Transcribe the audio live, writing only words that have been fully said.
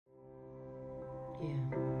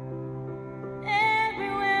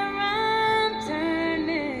Everywhere I'm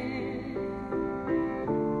turning,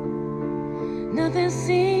 nothing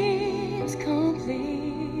seems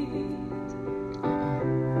complete. I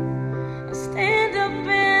stand up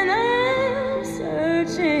and I'm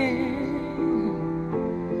searching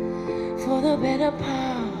for the better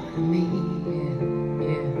part of me.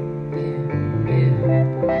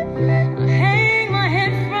 I hang my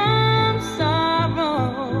head from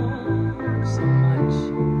sorrow so much.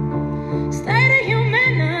 State of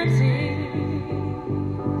humanity.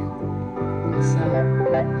 So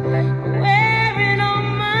wearing on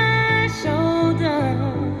my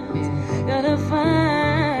shoulders, gotta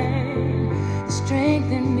find the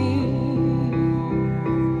strength in me.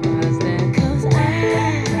 Cause I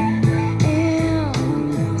am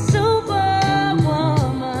a superwoman.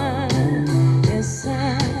 Yes, I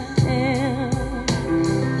am.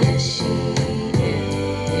 Yes, she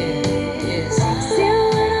is. See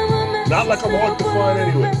what I'm a Not like I'm hard to find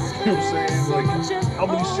anyway. You know what I'm saying? Like, how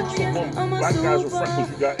many 6'1" black guys with freckles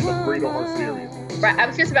you got in the greater Hartford area? Right. I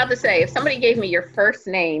was just about to say, if somebody gave me your first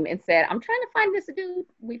name and said, I'm trying to find this dude,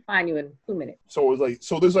 we find you in 2 minutes. So it was like,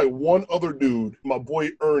 so there's like one other dude, my boy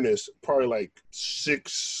Ernest, probably like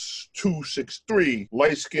 6'2", 6'3",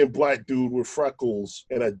 light-skinned black dude with freckles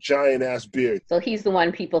and a giant-ass beard. So he's the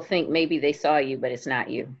one people think maybe they saw you, but it's not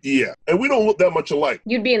you. Yeah, and we don't look that much alike.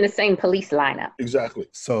 You'd be in the same police lineup. Exactly.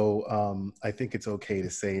 So I think it's okay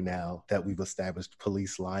to say now that we've established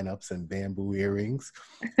police lineups and bamboo earrings.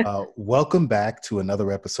 Welcome back to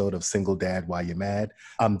another episode of Single Dad Why You Mad.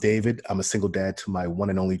 I'm David. I'm a single dad to my one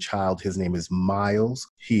and only child. His name is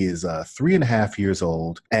Miles. He is 3.5 years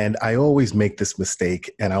old. And I always make this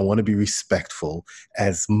mistake, and I want to be respectful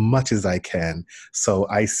as much as I can. So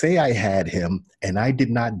I say I had him, and I did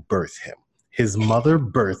not birth him. His mother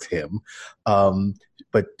birthed him,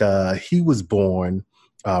 but he was born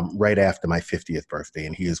right after my 50th birthday,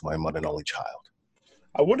 and he is my one and only child.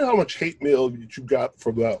 I wonder how much hate mail you got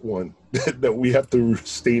from that one that we have to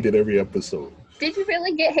state in every episode. Did you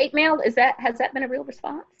really get hate mail? Has that been a real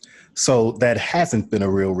response? So that hasn't been a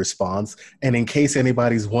real response. And in case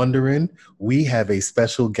anybody's wondering, we have a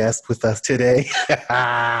special guest with us today.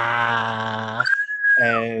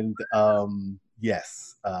 And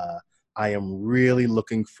yes, I am really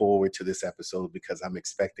looking forward to this episode because I'm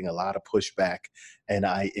expecting a lot of pushback, and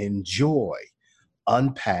I enjoy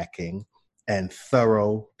unpacking and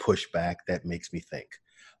thorough pushback that makes me think.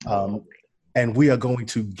 And we are going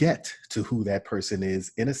to get to who that person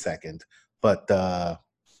is in a second. But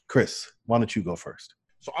Chris, why don't you go first?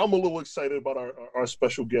 So I'm a little excited about our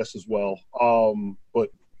special guest as well. But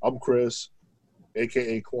I'm Chris,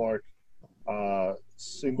 a.k.a. Clark,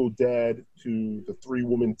 single dad to the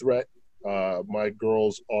 3-woman threat. My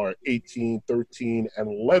girls are 18, 13, and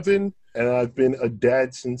 11. And I've been a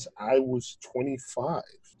dad since I was 25.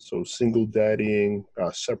 So single daddying,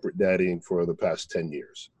 separate daddying for the past 10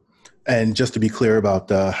 years. And just to be clear about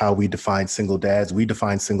how we define single dads, we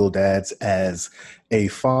define single dads as a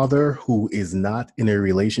father who is not in a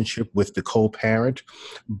relationship with the co-parent,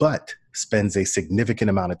 but spends a significant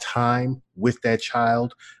amount of time with that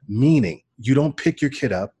child, meaning you don't pick your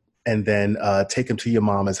kid up and then take him to your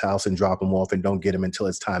mama's house and drop him off and don't get him until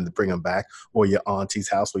it's time to bring him back, or your auntie's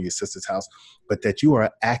house or your sister's house, but that you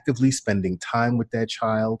are actively spending time with that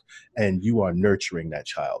child and you are nurturing that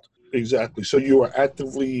child. Exactly. So you are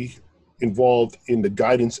actively involved in the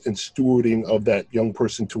guidance and stewarding of that young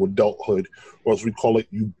person to adulthood, or as we call it,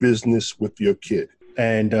 you business with your kid.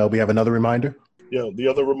 And we have another reminder. Yeah, the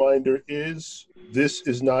other reminder is this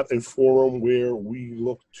is not a forum where we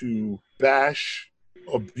look to bash,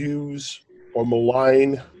 abuse, or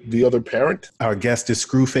malign the other parent. Our guest is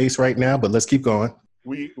Screwface right now, but let's keep going.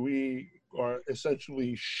 We are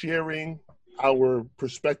essentially sharing our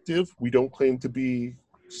perspective. We don't claim to be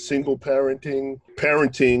single parenting,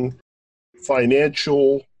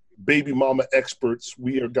 financial, baby mama experts.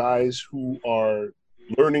 We are guys who are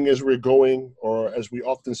learning as we're going, or as we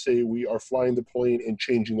often say, we are flying the plane and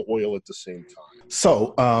changing the oil at the same time.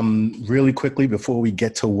 So really quickly, before we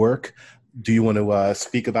get to work, do you want to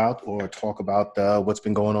speak about or talk about what's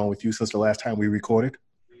been going on with you since the last time we recorded?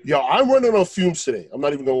 Yeah, I'm running on fumes today. I'm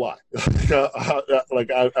not even gonna lie.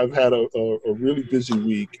 I've had a really busy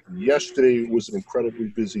week. Yesterday was an incredibly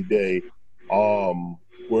busy day,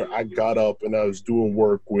 where I got up and I was doing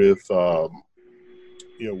work with one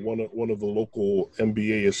of the local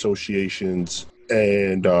MBA associations,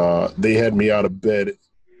 and they had me out of bed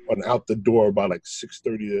and out the door by like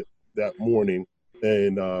 6:30 that morning.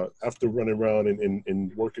 And after running around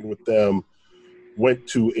and working with them, went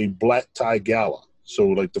to a black tie gala. So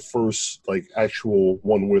like the first like actual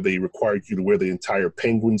one where they required you to wear the entire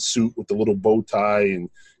penguin suit with the little bow tie and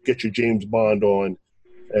get your James Bond on,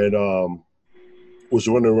 and was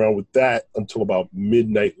running around with that until about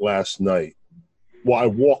midnight last night. Well, I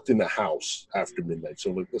walked in the house after midnight,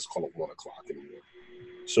 so let's call it 1 o'clock in the morning.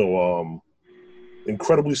 So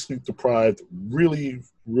incredibly sleep deprived, really,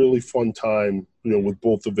 really fun time, with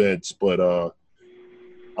both events, but I'm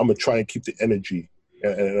gonna try and keep the energy.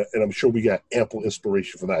 And I'm sure we got ample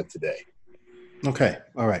inspiration for that today. Okay.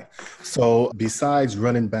 All right. So besides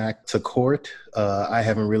running back to court, I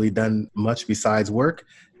haven't really done much besides work.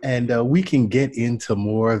 And we can get into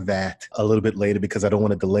more of that a little bit later because I don't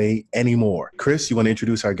want to delay anymore. Chris, you want to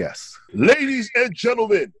introduce our guests? Ladies and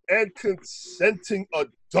gentlemen, and consenting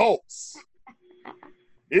adults,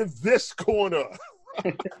 in this corner.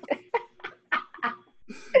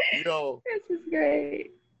 Yo. This is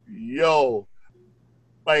great. Yo.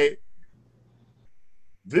 Like,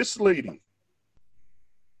 this lady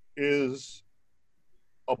is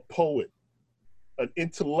a poet, an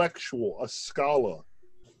intellectual, a scholar,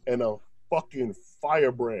 and a fucking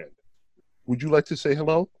firebrand. Would you like to say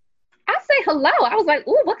hello? I say hello. I was like,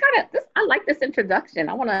 ooh, what kind of this? I like this introduction.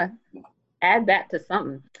 I want to add that to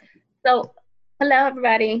something. So, hello,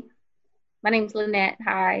 everybody. My name's Lynette.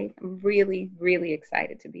 Hi. I'm really, really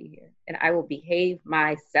excited to be here, and I will behave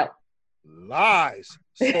myself. Lies.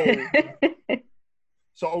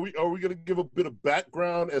 So are we going to give a bit of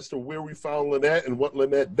background as to where we found Lynette and what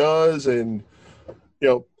Lynette does, and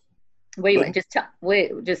Wait, just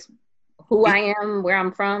who I am, where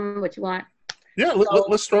I'm from, what you want. Yeah,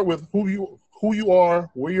 let's start with who you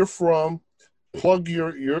are, where you're from, plug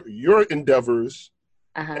your endeavors,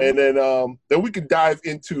 and then we can dive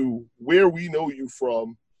into where we know you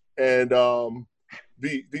from, and the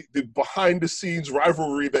behind the scenes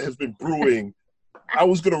rivalry that has been brewing. I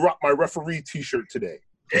was gonna rock my referee T-shirt today.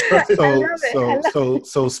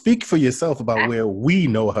 So speak for yourself about where we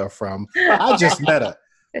know her from. I just met her.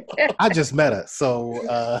 So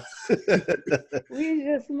we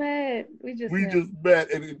just met,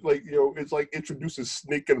 and it's like introducing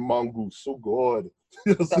Snake and Mongoose. So good.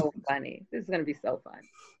 So funny. This is gonna be so fun.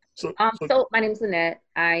 So my name's Lynette.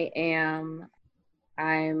 I'm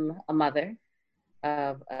a mother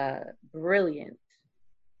of a brilliant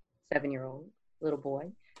 7-year-old little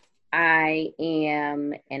boy. I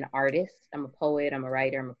am an artist. I'm a poet. I'm a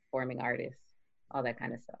writer. I'm a performing artist. All that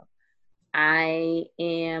kind of stuff. My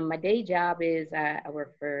day job is I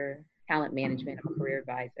work for talent management. I'm a career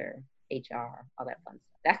advisor, HR, all that fun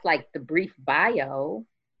stuff. That's like the brief bio.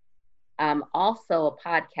 I'm also a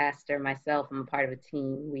podcaster myself. I'm a part of a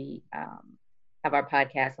team. We have our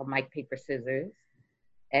podcast on Mic, Paper, Scissors.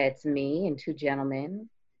 It's me and 2 gentlemen.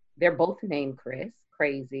 They're both named Chris,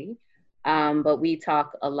 crazy. But we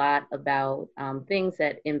talk a lot about things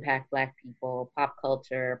that impact Black people, pop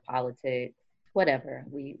culture, politics, whatever.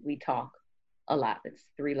 We talk a lot. It's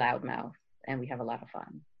 3 loudmouths, and we have a lot of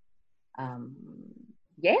fun.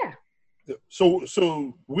 Yeah. So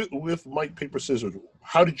with Mic, Paper, Scissors,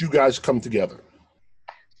 how did you guys come together?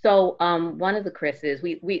 So one of the Chris's,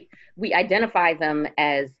 we identify them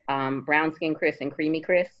as brown skin Chris and creamy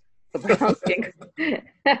Chris. So brown skin,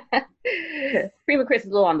 creamy Chris is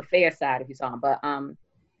a little on the fair side if you saw him, but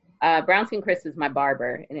brown skin Chris is my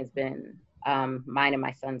barber and has been mine and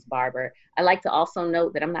my son's barber. I like to also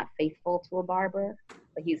note that I'm not faithful to a barber,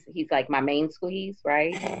 but he's like my main squeeze,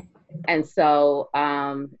 right? And so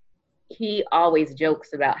he always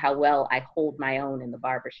jokes about how well I hold my own in the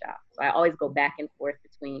barbershop. So I always go back and forth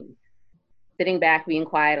between sitting back, being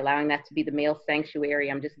quiet, allowing that to be the male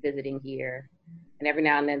sanctuary. I'm just visiting here. And every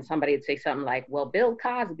now and then somebody would say something like, well, Bill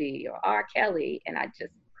Cosby or R. Kelly. And I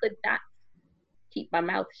just could not keep my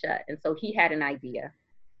mouth shut. And so he had an idea.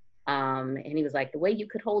 And he was like, the way you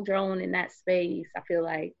could hold your own in that space, I feel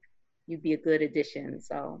like you'd be a good addition.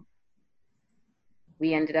 So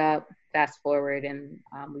we ended up fast forward, and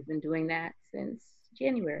we've been doing that since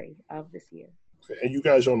January of this year. And you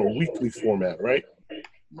guys are on a weekly format, right?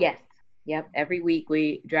 Yes. Yep. Every week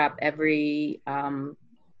we drop every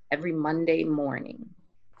Monday morning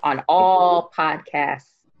on all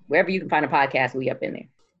podcasts. Wherever you can find a podcast, we up in there.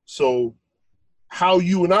 So how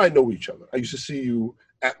you and I know each other. I used to see you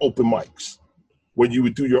at open mics when you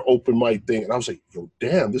would do your open mic thing. And I was like, yo,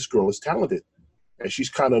 damn, this girl is talented. And she's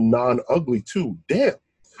kind of non-ugly too. Damn.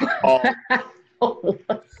 That's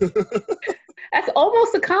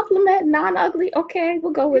almost a compliment, non-ugly. Okay,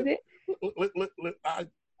 we'll go with it.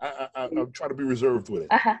 I'm trying to be reserved with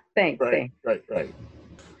it. Thanks. Right.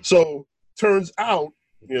 So turns out,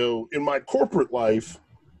 in my corporate life,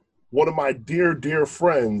 one of my dear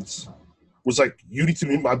friends was like, you need to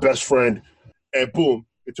meet my best friend. And boom,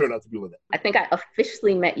 it turned out to be Lynette. I think I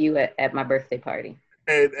officially met you at my birthday party.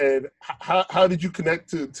 And how did you connect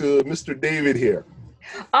to Mr. David here?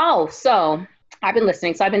 Oh, so I've been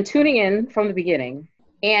listening. So I've been tuning in from the beginning.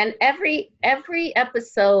 And every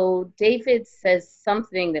episode, David says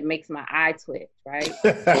something that makes my eye twitch, right?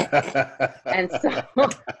 And so,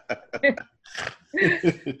 but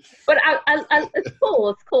it's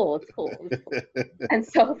cool. And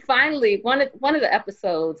so finally, one of the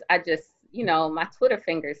episodes, I just, my Twitter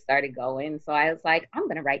fingers started going. So I was like, I'm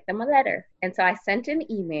going to write them a letter. And so I sent an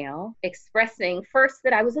email expressing first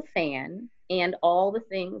that I was a fan and all the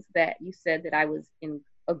things that you said that I was in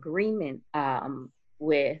agreement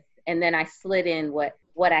with, and then I slid in what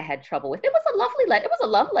I had trouble with. It was a lovely letter. It was a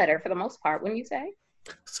love letter for the most part, wouldn't you say?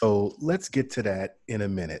 So let's get to that in a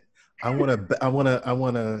minute. I want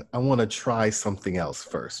to try something else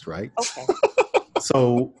first, right? Okay.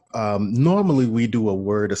 So normally we do a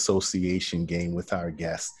word association game with our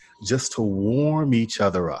guests just to warm each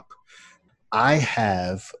other up. I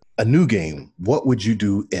have a new game. What would you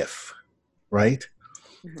do if? Right?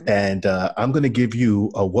 Mm-hmm. And I'm going to give you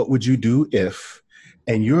a what would you do if,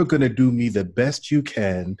 and you're going to do me the best you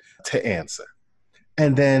can to answer.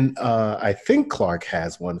 And then I think Clark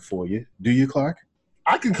has one for you. Do you, Clark?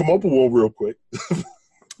 I can come up with one real quick.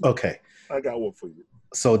 Okay. I got one for you.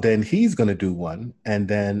 So then he's going to do one. And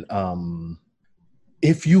then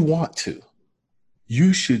if you want to,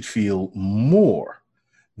 you should feel more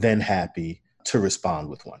than happy to respond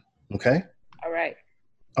with one. Okay? All right.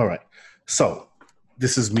 All right. So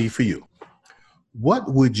this is me for you.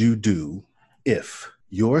 What would you do if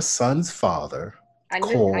your son's father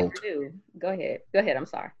called... I knew. Go ahead. I'm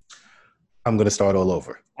sorry. I'm going to start all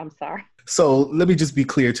over. I'm sorry. So let me just be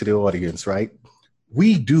clear to the audience, right?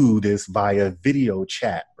 We do this via video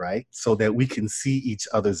chat, right? So that we can see each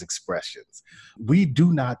other's expressions. We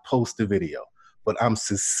do not post the video, but I'm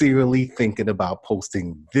sincerely thinking about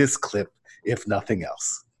posting this clip, if nothing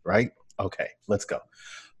else, right? Okay, let's go.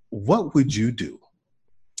 What would you do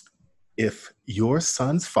if your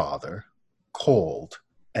son's father called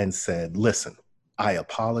and said, listen, I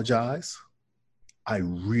apologize. I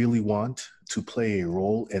really want to play a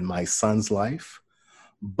role in my son's life,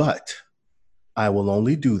 but I will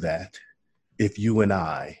only do that if you and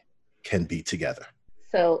I can be together.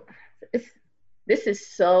 So this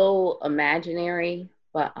is so imaginary,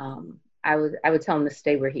 but I would tell him to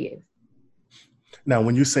stay where he is. Now,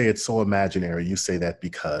 when you say it's so imaginary, you say that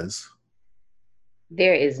because?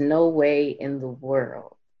 There is no way in the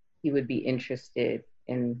world he would be interested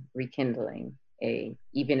in rekindling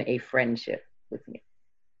even a friendship with me.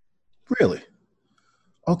 Really?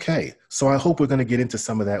 Okay. So I hope we're going to get into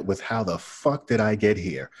some of that with how the fuck did I get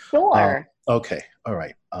here? Sure. Okay. All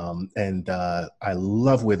right. And I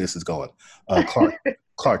love where this is going.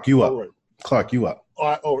 Clark, you up. All right. Clark, you up.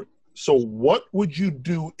 All right. So what would you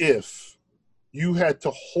do if you had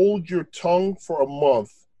to hold your tongue for a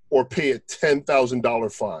month or pay a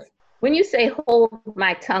 $10,000 fine? When you say hold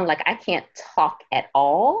my tongue, like I can't talk at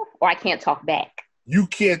all, or I can't talk back? You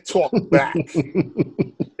can't talk back,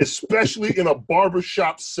 especially in a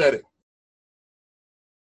barbershop setting.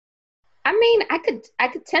 I mean, I could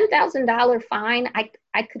 $10,000 fine.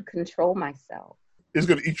 I could control myself. It's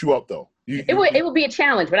gonna eat you up though. It would be a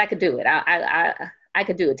challenge, but I could do it. I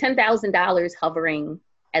could do it. $10,000 hovering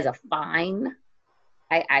as a fine.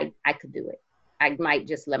 I could do it. I might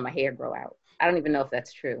just let my hair grow out. I don't even know if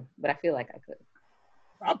that's true, but I feel like I could.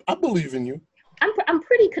 I believe in you. I'm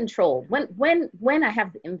pretty controlled. When I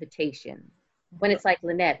have the invitation, when it's like,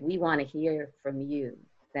 Lynette, we want to hear from you,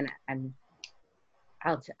 then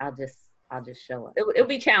I'll just show up. It'll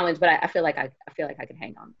be a challenge, but I feel like I can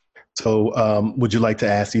hang on. So would you like to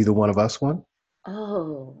ask either one of us one?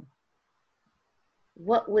 Oh,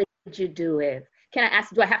 what would you do if? Can I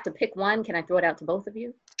ask? Do I have to pick one? Can I throw it out to both of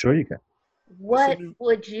you? Sure, you can. What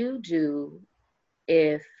would you do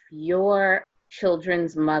if your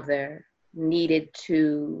children's mother needed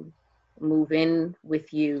to move in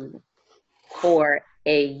with you for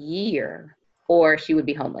a year, or she would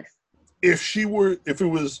be homeless? If it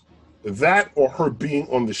was that or her being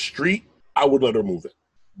on the street, I would let her move in.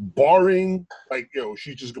 Barring,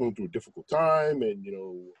 she's just going through a difficult time and,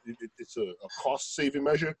 it's a cost-saving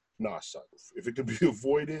measure. Nah, son. If it could be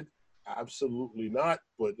avoided, absolutely not.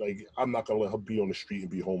 But, I'm not going to let her be on the street and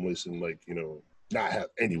be homeless and, not have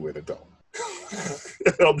anywhere to go.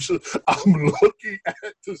 I'm looking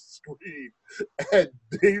at the screen at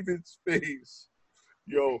David's face.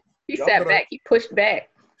 Yo. He sat back. He pushed back.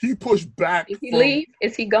 He pushed back. Did he leave?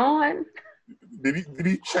 Is he gone? Did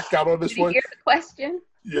he check out on this one? Did he hear the question?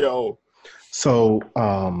 Yo. So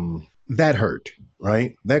that hurt,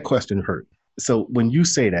 right? That question hurt. So when you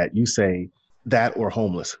say that, you say that or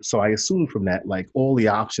homeless. So I assume from that, like all the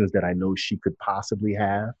options that I know she could possibly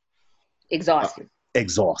have, Exhausted.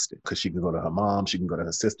 Exhausted, because she can go to her mom, she can go to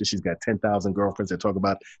her sister. She's got 10,000 girlfriends that talk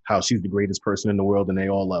about how she's the greatest person in the world and they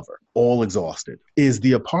all love her. All exhausted. Is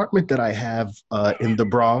the apartment that I have in the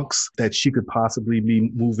Bronx that she could possibly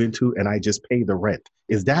move into and I just pay the rent?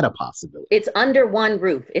 Is that a possibility? It's under one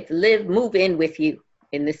roof. It's move in with you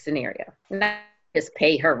in this scenario. Not just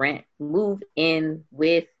pay her rent. Move in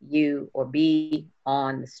with you or be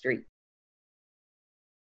on the street.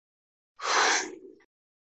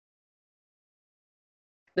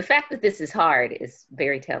 The fact that this is hard is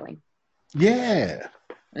very telling. Yeah.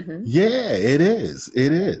 Mm-hmm. Yeah, it is.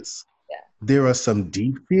 It is. Yeah. There are some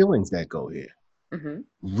deep feelings that go here. Mm-hmm.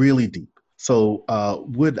 Really deep. So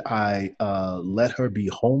would I let her be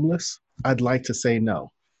homeless? I'd like to say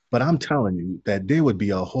no. But I'm telling you that there would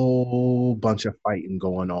be a whole bunch of fighting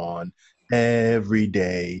going on every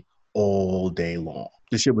day, all day long.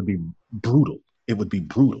 This shit would be brutal. It would be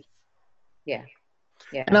brutal. Yeah.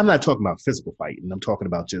 Yeah. And I'm not talking about physical fighting. I'm talking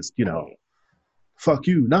about just, fuck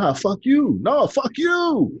you. Nah, fuck you. No, fuck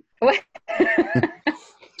you. What? I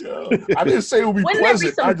didn't say it would be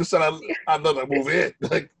pleasant. I just said I'd let her move in.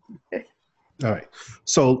 All right.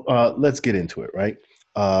 So let's get into it, right?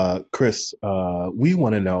 Chris, we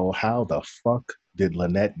want to know, how the fuck did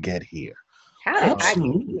Lynette get here? How did I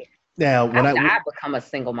get here? Now, when I become a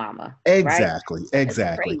single mama. Exactly, right?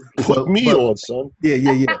 Exactly. Put me on, son.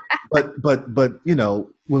 Yeah. but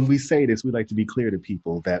when we say this, we like to be clear to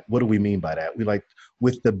people that what do we mean by that? We like,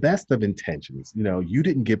 with the best of intentions. You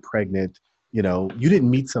didn't get pregnant. You didn't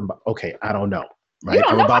meet somebody. Okay, I don't know. Right?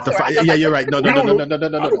 I'm about to fight. Yeah, you're right. No.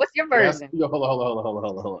 What's your version?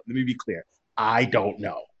 Hold on. Let me be clear. I don't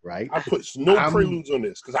know. Right? I put no preludes on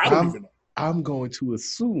this because I don't even know. I'm going to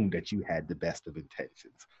assume that you had the best of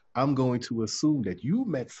intentions. I'm going to assume that you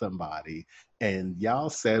met somebody and y'all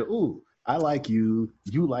said, ooh, I like you,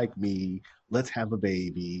 you like me, let's have a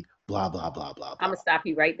baby, blah, blah, blah, blah, blah. I'm going to stop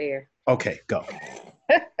you right there. Okay, go.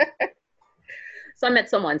 So I met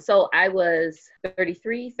someone. So I was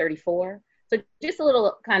 33, 34. So just a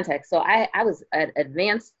little context. So I was at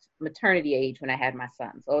advanced maternity age when I had my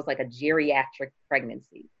son. So it was like a geriatric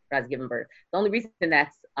pregnancy when I was giving birth. The only reason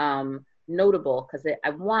that's notable, because I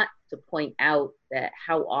want to point out that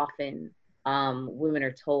how often women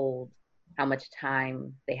are told how much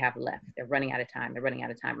time they have left. They're running out of time.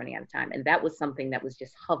 And that was something that was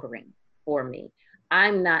just hovering for me.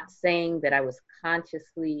 I'm not saying that I was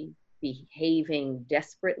consciously behaving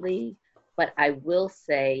desperately, but I will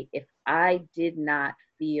say, if I did not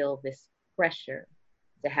feel this pressure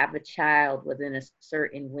to have a child within a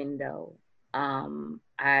certain window,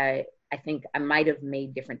 I think I might have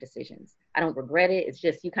made different decisions. I don't regret it. It's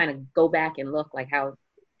just, you kind of go back and look like how,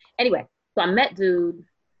 anyway, so I met dude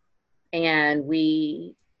and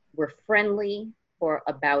we were friendly for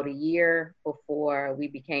about a year before we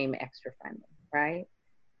became extra friendly, right?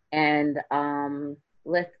 And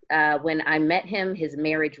when I met him, his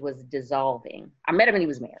marriage was dissolving. I met him and he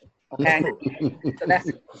was married, okay?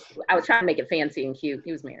 So I was trying to make it fancy and cute.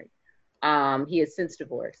 He was married. He has since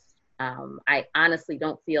divorced. I honestly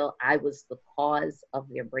don't feel I was the cause of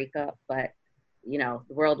their breakup, but the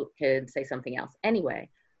world could say something else. Anyway,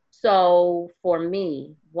 so for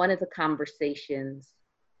me, one of the conversations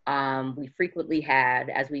we frequently had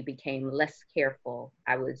as we became less careful,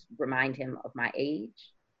 I would remind him of my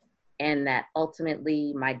age and that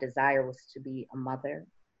ultimately my desire was to be a mother.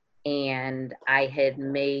 And I had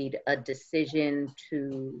made a decision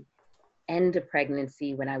to end a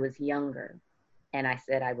pregnancy when I was younger. And I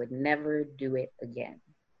said I would never do it again.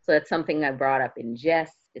 So it's something I brought up in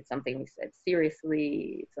jest. It's something we said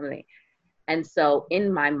seriously. It's something. And so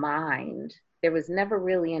in my mind, there was never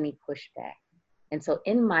really any pushback. And so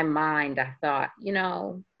in my mind, I thought,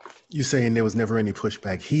 You're saying there was never any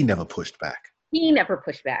pushback. He never pushed back. He never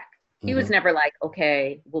pushed back. Mm-hmm. He was never like,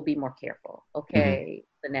 okay, we'll be more careful. Okay,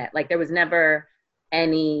 Lynette. Like there was never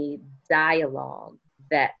any dialogue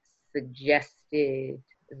that suggested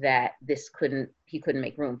that he couldn't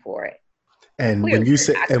make room for it. And when you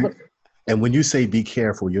say be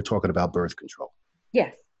careful, you're talking about birth control.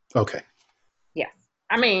 Yes. Okay. Yes.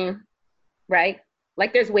 I mean, right?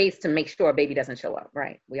 Like there's ways to make sure a baby doesn't show up,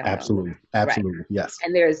 right? We all Absolutely. know. Absolutely. Right? Yes.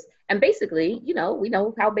 And basically, we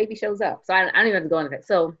know how baby shows up. So I don't even have to go into that.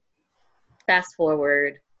 So fast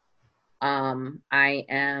forward, I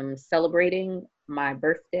am celebrating my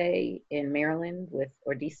birthday in Maryland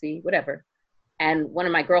or DC, whatever. And one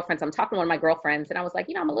of my girlfriends, I'm talking to one of my girlfriends, and I was like,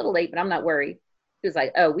 I'm a little late, but I'm not worried. She was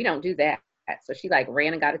like, oh, we don't do that. So she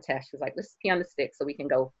ran and got a test. She was like, let's pee on the stick so we can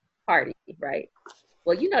go party, right?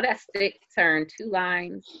 Well, you know that stick turned 2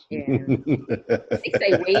 lines, and they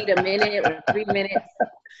say wait a minute or 3 minutes.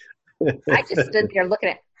 I just stood there looking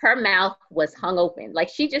at her. Mouth was hung open. Like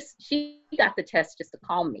she got the test just to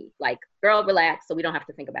calm me. Like, girl, relax, so we don't have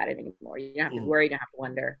to think about it anymore. You don't have to worry, you don't have to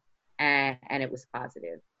wonder. And it was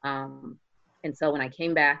positive. And so when I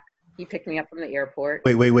came back, he picked me up from the airport.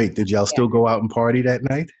 Wait. Did y'all still go out and party that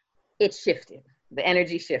night? It shifted. The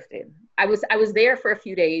energy shifted. I was there for a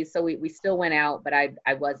few days, so we still went out, but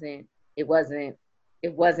it wasn't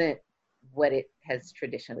what it has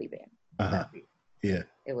traditionally been. Uh-huh. Yeah.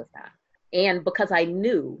 It was not. And because I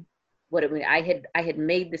knew what it meant, I had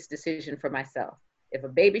made this decision for myself. If a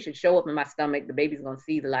baby should show up in my stomach, the baby's gonna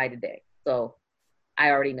see the light of day. So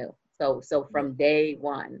I already knew. So from day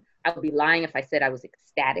one, I would be lying if I said I was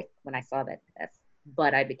ecstatic when I saw that test,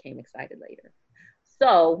 but I became excited later.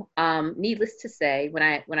 So needless to say, when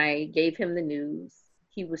I gave him the news,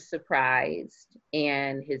 he was surprised,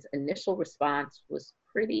 and his initial response was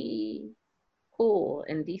pretty cool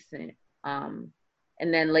and decent. And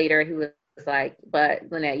then later he was like, but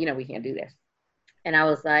Lynette, you know, we can't do this. And I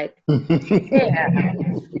was like,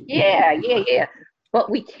 yeah, but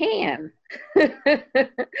we can.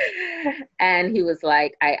 And he was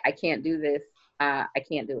like, I can't do this. I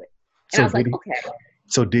can't do it. And so I was like, okay.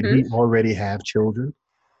 So did he already have children?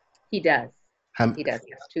 He does. He does.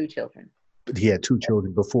 He has 2 children. But he had 2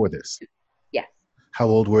 children before this? Yes. How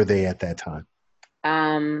old were they at that time?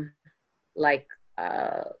 Like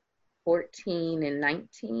 14 and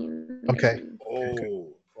 19. Okay.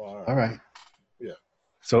 Oh, all right. Yeah.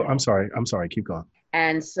 So I'm sorry. Keep going.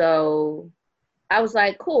 And so I was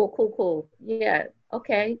like, cool. Yeah.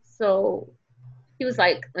 Okay. So he was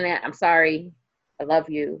like, I'm sorry. I love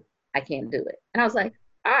you. I can't do it. And I was like,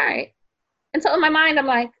 all right. And so in my mind, I'm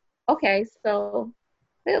like, okay, so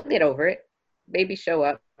they'll get over it. Babies show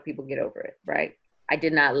up, people get over it, right? I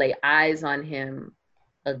did not lay eyes on him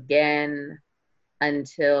again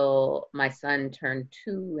until my son turned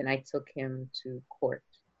 2 and I took him to court.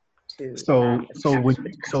 So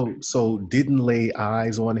didn't lay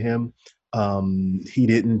eyes on him. He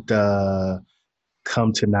didn't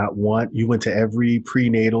come to not want. You went to every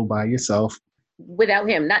prenatal by yourself. Without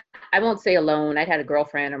him, I won't say alone. I'd had a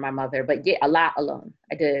girlfriend or my mother, but yeah, a lot alone.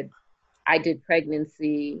 I did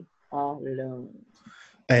pregnancy all alone.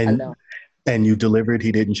 And you delivered,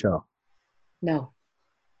 he didn't show? No.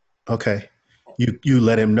 Okay. You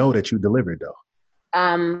let him know that you delivered though?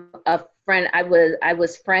 A friend, I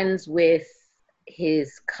was friends with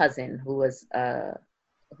his cousin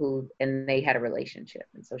and they had a relationship.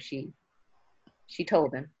 And so she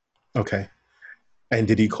told him. Okay. And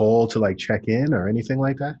did he call to like check in or anything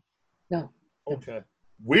like that? No. Okay.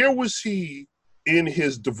 Where was he in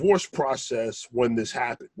his divorce process when this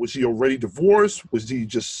happened? Was he already divorced? Was he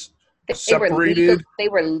just separated? They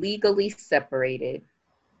were legally separated,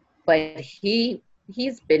 but he's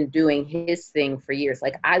been doing his thing for years.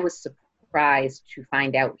 Like, I was surprised to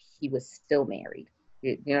find out he was still married.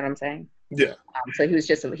 You know what I'm saying? Yeah. So he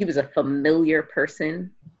was a familiar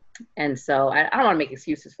person. And so I don't want to make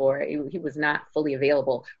excuses for it. He was not fully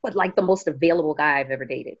available, but like the most available guy I've ever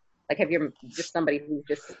dated. Like, have you ever just somebody who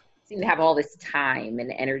just seemed to have all this time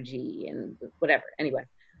and energy and whatever. Anyway,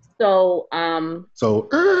 so that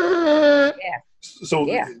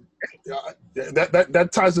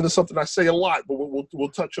ties into something I say a lot, but we'll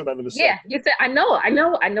touch on that in a second. Yeah, you said I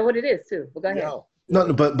know what it is too. But go ahead. Yeah.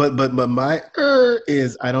 No, but my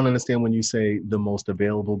is I don't understand when you say the most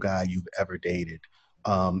available guy you've ever dated.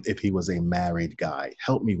 If he was a married guy,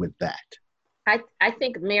 help me with that. I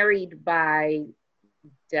think married by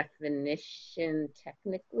definition,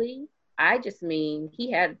 technically. I just mean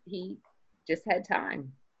he just had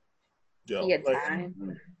time. Yeah, he had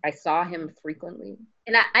time. I saw him frequently,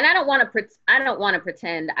 and I don't want to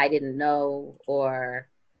pretend I didn't know or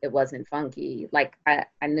it wasn't funky. Like I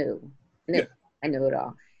knew. Yeah. I knew it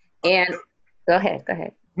all. And go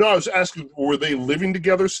ahead. No, I was asking, were they living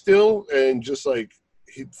together still and just like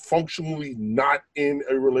functionally not in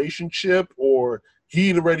a relationship, or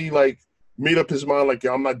he'd already like made up his mind like,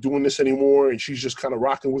 yeah, I'm not doing this anymore, and she's just kind of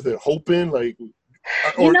rocking with it, hoping like,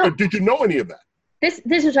 or did you know any of that? This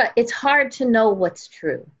is it's hard to know what's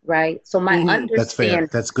true, right? So my understanding. That's fair.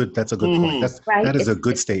 That's good. That's a good point. That is a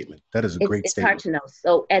good statement. That is a great statement. It's hard to know.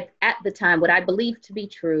 So at the time, what I believed to be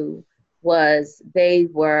true was they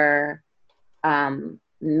were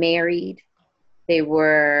married. They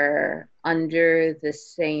were under the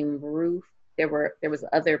same roof. There was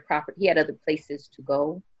other property. He had other places to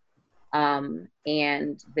go.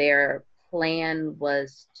 And their plan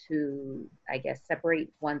was to, I guess,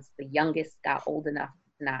 separate once the youngest got old enough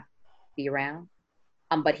to not be around.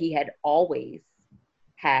 But he had always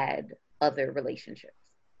had other relationships,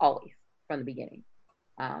 always, from the beginning.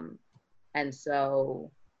 And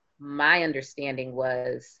so my understanding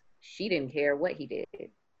was she didn't care what he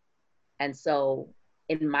did. And so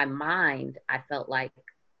in my mind, I felt like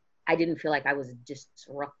I didn't feel like I was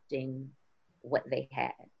disrupting what they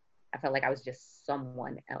had. I felt like I was just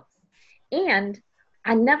someone else. And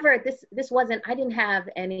I never, I didn't have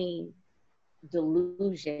any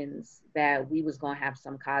delusions that we was going to have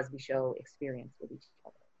some Cosby Show experience with each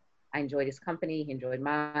other. I enjoyed his company. He enjoyed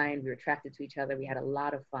mine. We were attracted to each other. We had a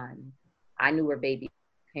lot of fun. I knew where baby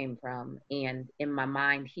came from. And in my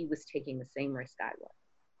mind, he was taking the same risk I was.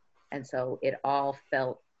 And so I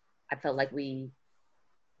felt like we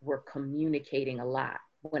were communicating a lot.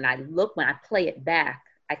 When I play it back,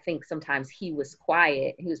 I think sometimes he was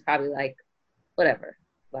quiet. He was probably like, whatever,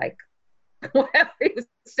 like, whatever. He was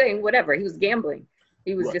saying whatever. He was gambling.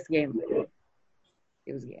 He was just gambling.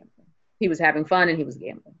 He was gambling. He was having fun and he was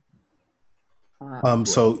gambling.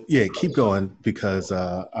 So yeah, keep going, because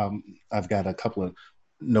I've got a couple of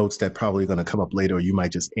notes that probably going to come up later, or you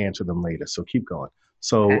might just answer them later. So keep going.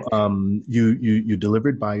 So you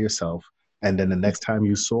delivered by yourself, and then the next time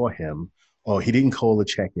you saw him, or he didn't call a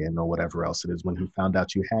check-in or whatever else it is, when he found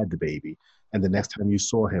out you had the baby, and the next time you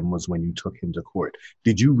saw him was when you took him to court.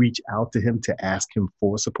 Did you reach out to him to ask him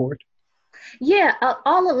for support? Yeah,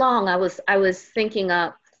 all along I was thinking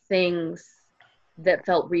up things that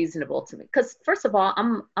felt reasonable to me. Because first of all,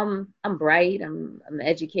 I'm bright, I'm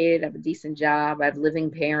educated, I have a decent job, I have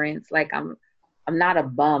living parents. Like I'm not a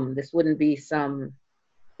bum. This wouldn't be some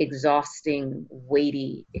exhausting,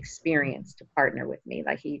 weighty experience to partner with me.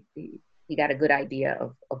 Like he got a good idea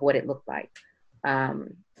of what it looked like.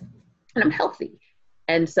 And I'm healthy.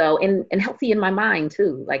 And so, and healthy in my mind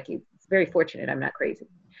too. Like it's very fortunate I'm not crazy.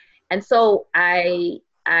 And so I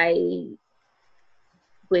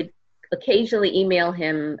would occasionally email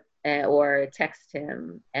him or text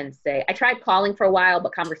him and say, I tried calling for a while,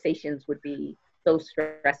 but conversations would be so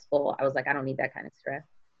stressful. I was like, I don't need that kind of stress.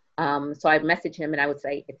 So I'd message him and I would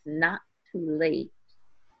say, it's not too late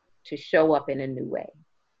to show up in a new way.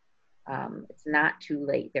 It's not too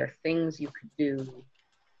late. There are things you could do.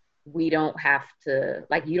 We don't have to,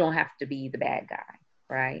 like, you don't have to be the bad guy,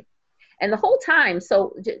 right? And the whole time,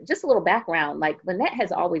 so just a little background, like Lynette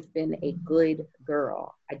has always been a good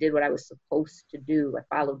girl. I did what I was supposed to do.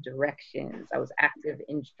 I followed directions. I was active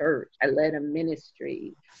in church. I led a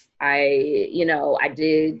ministry. I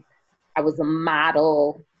was a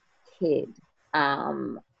model kid.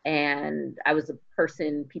 And I was a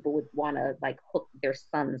person people would want to like hook their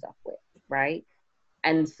sons up with, right?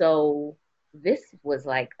 And so this was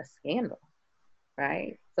like a scandal,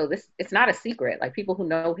 right? So it's not a secret. Like people who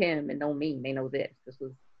know him and know me, they know this. This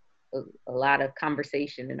was a lot of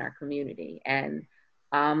conversation in our community. And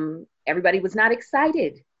everybody was not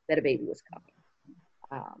excited that a baby was coming.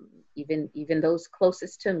 Even those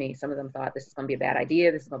closest to me, some of them thought this is gonna be a bad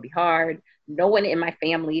idea. This is gonna be hard. No one in my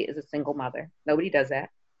family is a single mother. Nobody does that.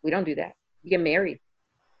 We don't do that. You get married.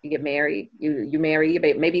 You marry,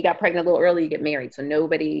 maybe you got pregnant a little early, you get married. So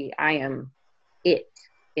nobody, I am it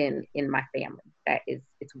in my family.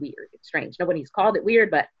 It's weird. It's strange. Nobody's called it weird,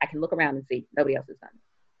 but I can look around and see nobody else has done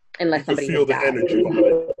it. Unless somebody feel the energy behind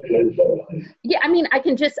it. Yeah, I mean, I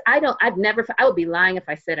would be lying if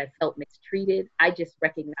I said I felt mistreated. I just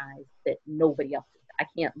recognize that nobody else is. I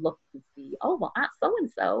can't look and see, oh, well, Aunt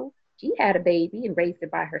so-and-so, she had a baby and raised it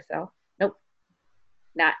by herself. Nope,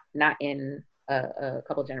 not in a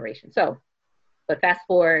couple generations. So, but fast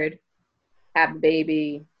forward, have the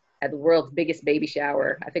baby, had the world's biggest baby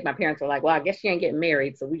shower. I think my parents were like, well, I guess she ain't getting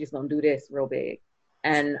married, so we just gonna do this real big.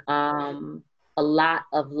 And a lot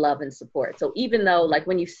of love and support. So even though, like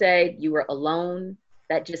when you said you were alone,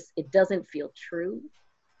 it doesn't feel true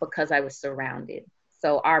because I was surrounded.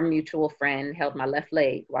 So our mutual friend held my left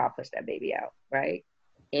leg while I pushed that baby out, right?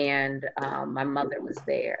 And my mother was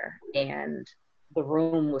there and the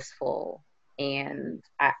room was full. And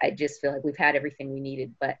I just feel like we've had everything we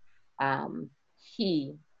needed, but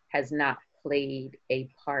he has not played a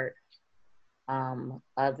part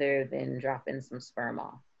other than dropping some sperm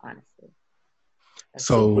off, honestly.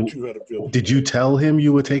 So did you tell him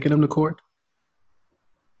you were taking him to court?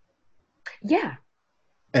 Yeah.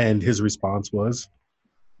 And his response was?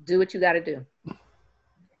 Do what you got to do.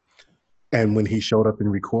 And when he showed up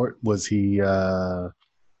in court, was he, why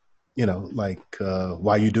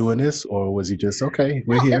you doing this? Or was he just, okay,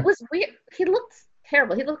 we're here? It was weird. He looked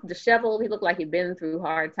terrible. He looked disheveled. He looked like he'd been through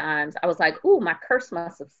hard times. I was like, ooh, my curse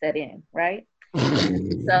must have set in, right?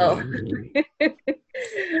 So,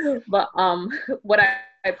 but what I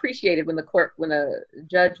appreciated when the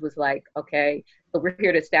judge was like, okay, so we're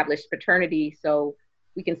here to establish paternity. So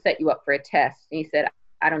we can set you up for a test. And he said,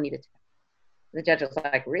 I don't need a test. The judge was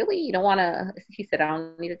like, really? You don't want to? He said, I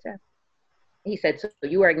don't need a test. He said, so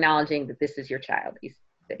you are acknowledging that this is your child? He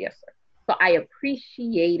said, yes, sir. So I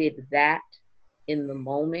appreciated that in the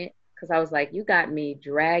moment, because I was like, you got me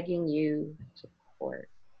dragging you to court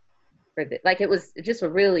for this. Like, it was just a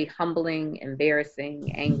really humbling,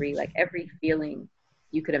 embarrassing, angry, like every feeling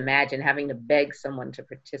you could imagine, having to beg someone to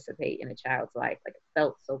participate in a child's life. Like, it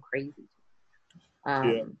felt so crazy.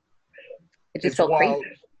 Yeah. It just felt wild.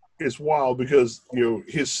 crazy. It's wild because,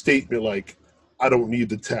 his statement, like, I don't need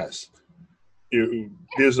the test.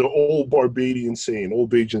 There's an old Barbadian saying,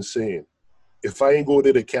 old Bajan saying, if I ain't go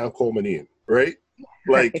there, they can't call me in, right?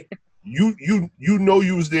 Like, you know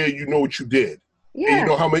you was there, you know what you did. Yeah. And you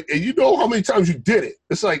know how many times you did it.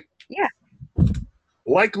 It's like, yeah,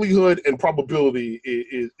 likelihood and probability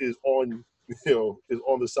is on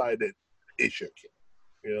the side that it should.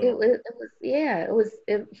 It was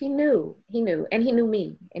he knew, and he knew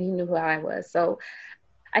me, and he knew who I was. So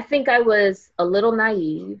I think I was a little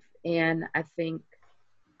naive, and I think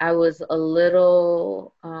I was a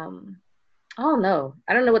little, I don't know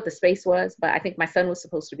what the space was, but I think my son was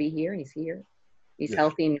supposed to be here. He's here. He's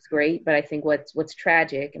healthy and he's great. But I think what's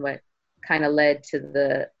tragic and what kind of led to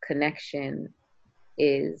the connection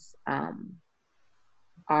is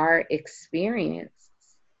our experience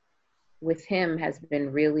with him has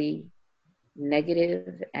been really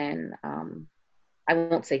negative and I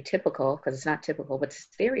won't say typical, because it's not typical, but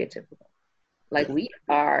stereotypical. Like, we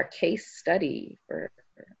are case study for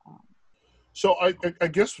so I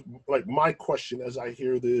guess, like, my question as I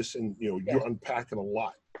hear this, and you're unpacking a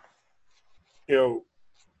lot,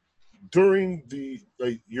 during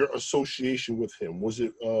your association with him, was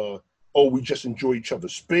it we just enjoy each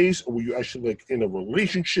other's space, or were you actually, like, in a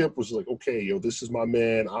relationship? Was it like, okay, this is my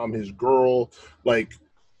man, I'm his girl, like,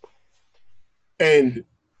 and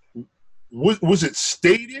was it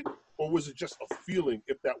stated, or was it just a feeling,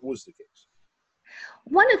 if that was the case?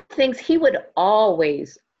 One of the things, he would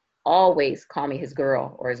always call me his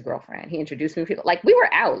girl or his girlfriend. He introduced me to people. Like, we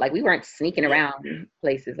were out. Like, we weren't sneaking around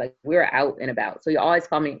places. Like, we were out and about. So he always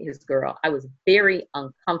called me his girl. I was very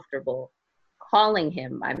uncomfortable calling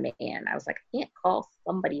him my man. I was like, I can't call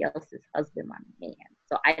somebody else's husband my man.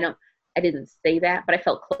 So I didn't say that, but I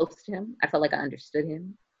felt close to him. I felt like I understood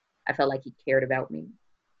him. I felt like he cared about me.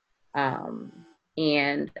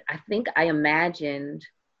 And I think I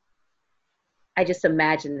just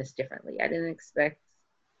imagined this differently. I didn't expect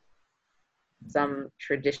some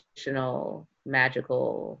traditional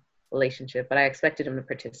magical relationship, but I expected him to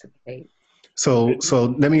participate. So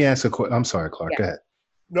let me ask a question. I'm sorry, Clark, go ahead.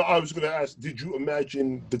 No, I was going to ask, did you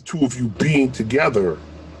imagine the two of you being together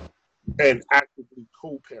and actively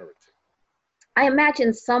co-parenting? I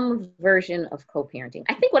imagined some version of co-parenting.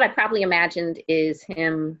 I think what I probably imagined is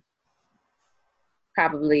him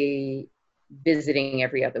probably visiting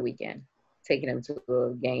every other weekend, taking him to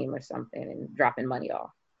a game or something and dropping money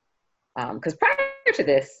off. Because prior to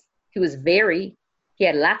this, he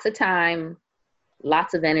had lots of time,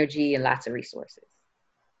 lots of energy, and lots of resources.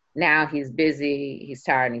 Now he's busy, he's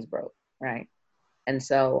tired, and he's broke, right? And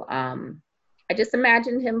so I just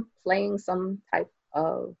imagined him playing some type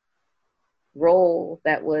of role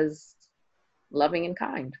that was loving and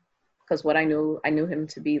kind, because I knew him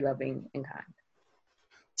to be loving and kind.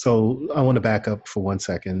 So I want to back up for 1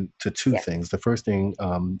 second to two things. The first thing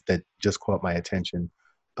that just caught my attention,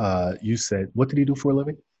 you said, what did he do for a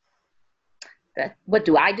living? What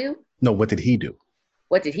do I do? No, what did he do?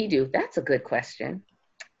 What did he do? That's a good question.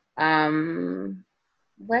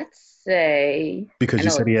 Let's say... Because you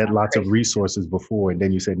said he had lots of resources before, and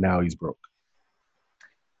then you said now he's broke.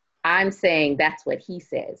 I'm saying that's what he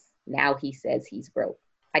says. Now he says he's broke.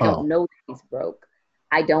 I don't know that he's broke.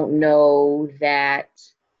 I don't know that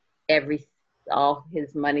all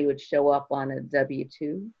his money would show up on a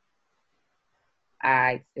W-2.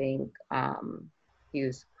 I think he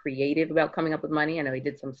was creative about coming up with money. I know he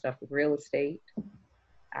did some stuff with real estate.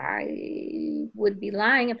 I would be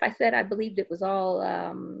lying if I said I believed it was all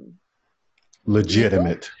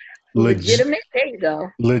legitimate. Legitimate. There you go.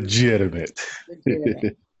 Legitimate.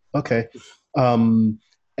 Okay.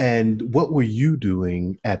 And what were you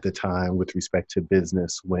doing at the time with respect to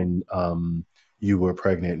business when you were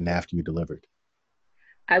pregnant and after you delivered?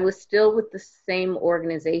 I was still with the same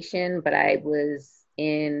organization, but I was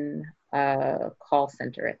in a call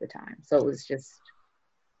center at the time. So it was just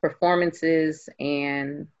performances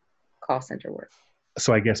and call center work.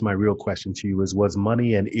 So I guess my real question to you is, was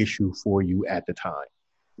money an issue for you at the time?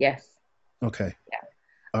 Yes. Okay. Yeah.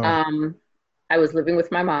 All right. I was living with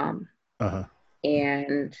my mom. Uh-huh.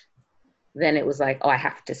 And then it was like, I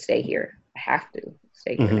have to stay here. I have to.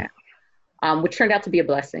 stay here now, which turned out to be a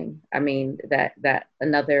blessing. I mean, that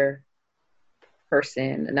another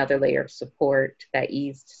person, another layer of support that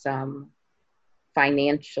eased some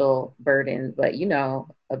financial burden. But, you know,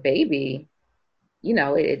 a baby, you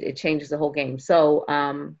know, it changes the whole game. So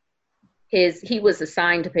he was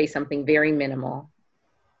assigned to pay something very minimal.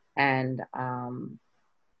 And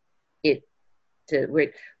we're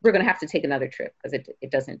going to have to take another trip because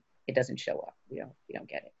it doesn't show up. We don't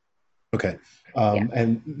get it. Okay.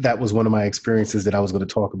 And that was one of my experiences that I was going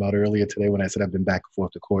to talk about earlier today when I said I've been back and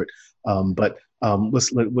forth to court. But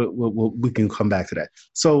we can come back to that.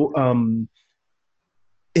 So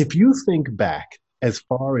if you think back as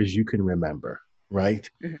far as you can remember, right,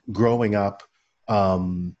 growing up,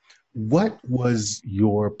 what was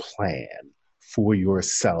your plan for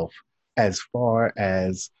yourself as far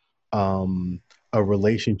as a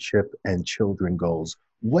relationship and children goes?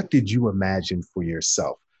 What did you imagine for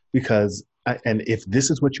yourself? Because, and if this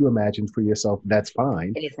is what you imagined for yourself, that's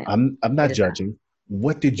fine. I'm not judging.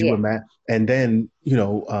 What did you imagine? And then, you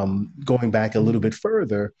know, going back a little bit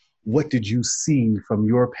further, what did you see from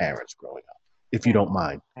your parents growing up, if you don't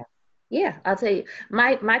mind? Yeah, I'll tell you.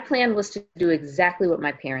 My plan was to do exactly what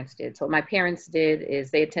my parents did. So what my parents did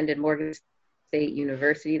is they attended Morgan State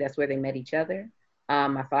University. That's where they met each other.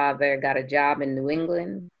 My father got a job in New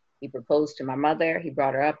England. He proposed to my mother. He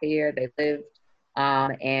brought her up here. They lived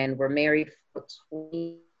and were married for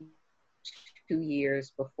 22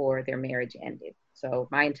 years before their marriage ended. So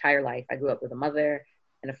my entire life, I grew up with a mother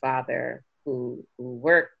and a father who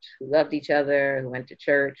worked, who loved each other, who went to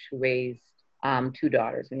church, who raised 2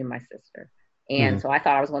 daughters, me and my sister. And so I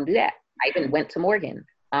thought I was going to do that. I even went to Morgan.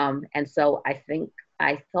 And so I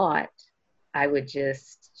thought I would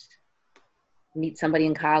just meet somebody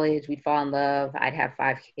in college. We'd fall in love. I'd have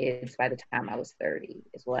 5 kids by the time I was 30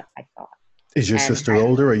 is what I thought. Is your sister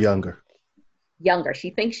older or younger? Younger. She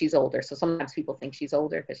thinks she's older. So sometimes people think she's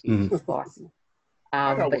older because she's bossy.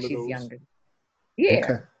 But she's younger. Yeah.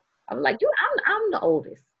 Okay. I'm like, dude, I'm the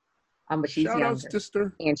oldest. But she's younger. Shout out,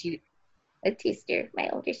 sister. And she, a sister, my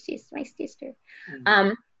older sister, my sister.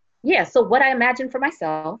 Yeah. So what I imagined for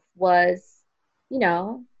myself was, you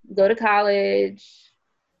know, go to college,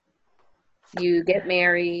 you get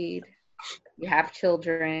married, you have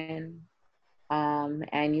children,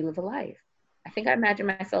 and you live a life. I think I imagine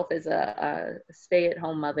myself as a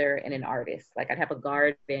stay-at-home mother and an artist. Like I'd have a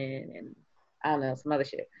garden and I don't know, some other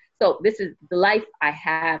shit. So this is the life I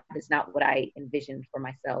have is not what I envisioned for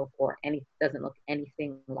myself or doesn't look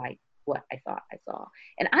anything like what I thought I saw.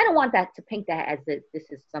 And I don't want that to paint that as that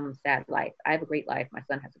this is some sad life. I have a great life. My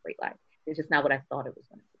son has a great life. It's just not what I thought it was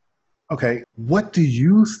going to be. Okay. What do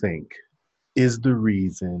you think is the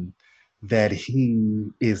reason that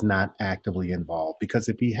he is not actively involved? Because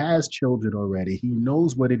if he has children already, he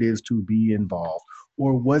knows what it is to be involved.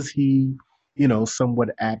 Or was he, you know, somewhat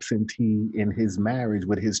absentee in his marriage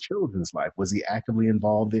with his children's life? Was he actively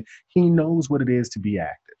involved? He knows what it is to be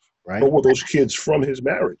active, right? Or were those kids from his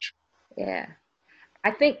marriage? Yeah.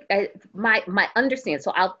 I think my understanding,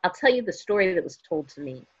 so I'll tell you the story that was told to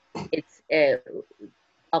me. It's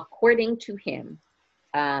according to him,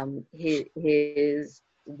 his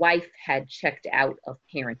wife had checked out of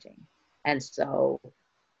parenting. And so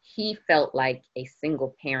he felt like a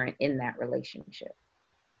single parent in that relationship.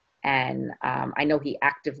 And I know he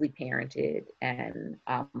actively parented, and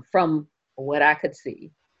from what I could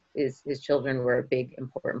see, his children were a big,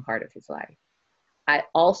 important part of his life. I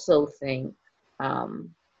also think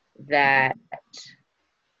that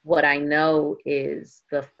what I know is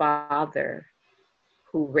the father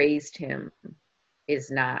who raised him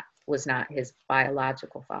was not his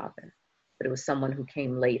biological father, but it was someone who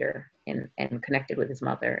came later and connected with his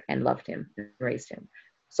mother and loved him and raised him.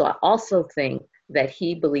 So I also think that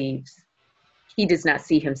he believes he does not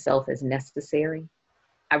see himself as necessary.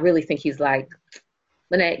 I really think he's like,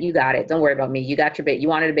 Lynette, you got it. Don't worry about me. You got your baby. You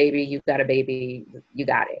wanted a baby. You got a baby. You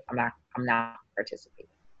got it. I'm not participating.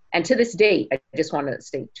 And to this date, I just want to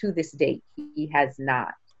state, to this date, he has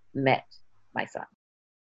not met my son.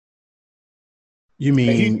 You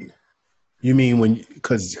mean when,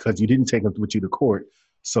 because you didn't take him with you to court.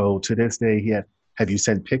 So to this day, have you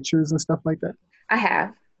sent pictures and stuff like that? I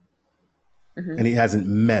have. And he hasn't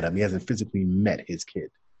met him. He hasn't physically met his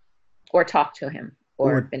kid. Or talked to him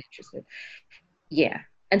or been interested. Yeah.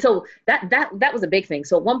 And so that was a big thing.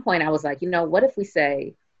 So at one point I was like, you know, what if we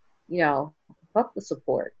say, you know, fuck the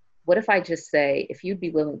support. What if I just say, if you'd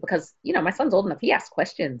be willing, because, you know, my son's old enough. He asks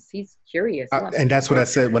questions. He's curious. And that's what I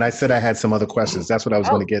said. When I said I had some other questions, that's what I was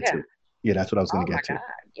going to get to. Yeah, that's what I was going to get to. God,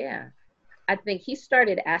 yeah. I think he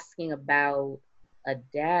started asking about a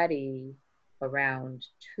daddy around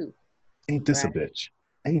 2. Ain't this a bitch?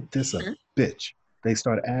 Ain't this a bitch? They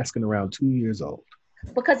start asking around 2 years old.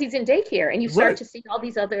 Because he's in daycare and you start to see all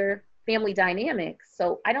these other family dynamics.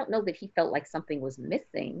 So I don't know that he felt like something was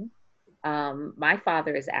missing. My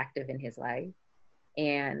father is active in his life,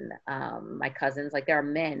 and my cousins, like there are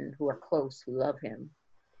men who are close who love him,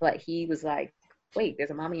 but he was like, wait,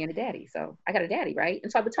 there's a mommy and a daddy, so I got a daddy, right?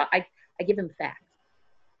 And so I would talk, I give him facts,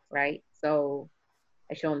 right? So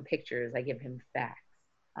I show him pictures, I give him facts,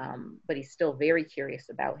 but he's still very curious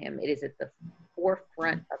about him. It is at the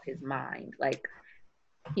forefront of his mind. Like,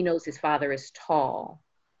 he knows his father is tall,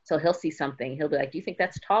 so he'll see something, he'll be like, do you think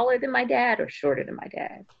that's taller than my dad or shorter than my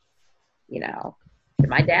dad? You know, did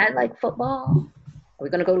my dad like football? Are we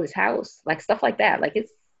gonna go to his house? Like stuff like that. Like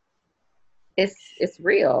it's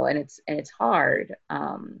real, and it's hard.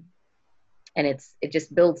 And it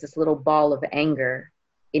just builds this little ball of anger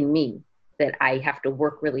in me that I have to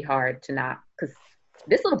work really hard to not, because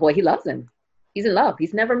this little boy, he loves him. He's in love.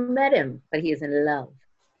 He's never met him, but he is in love.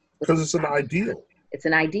 Because it's an ideal. It's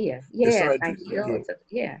an idea. Yeah, it's an ideal.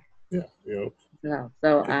 Yeah. Yeah, you know.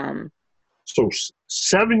 No. So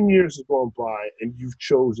 7 years have gone by, and you've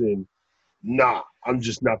chosen, nah, I'm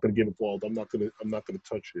just not going to get involved. I'm not going to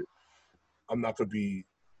touch it. I'm not going to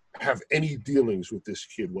have any dealings with this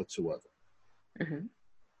kid whatsoever. Mm-hmm.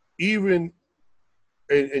 Even,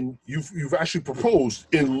 and you've actually proposed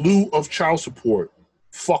in lieu of child support,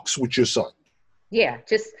 fucks with your son. Yeah,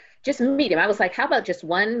 just meet him. I was like, how about just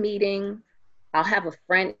one meeting? I'll have a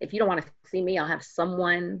friend. If you don't want to see me, I'll have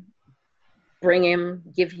someone bring him,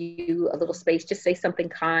 give you a little space, just say something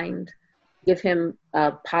kind, give him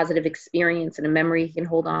a positive experience and a memory he can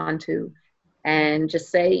hold on to, and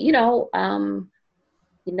just say, I know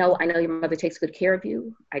your mother takes good care of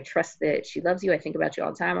you. I trust that she loves you. I think about you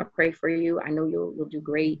all the time. I pray for you. I know you'll do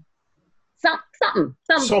great. Something.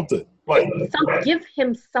 Like, give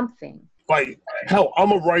him something. Like, hell,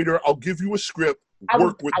 I'm a writer. I'll give you a script.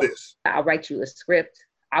 Work with this. I'll write you a script.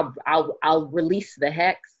 I'll release the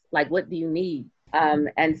hex. Like, what do you need?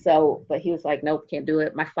 And so, but he was like, nope, can't do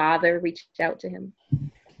it. My father reached out to him.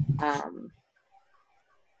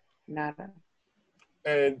 Nada.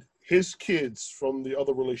 And his kids from the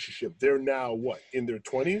other relationship, they're now what, in their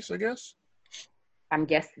 20s, I guess? I'm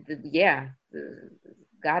guessing, yeah,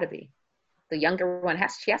 gotta be. The younger one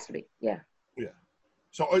she has to be, yeah. Yeah.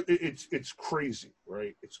 So it's crazy,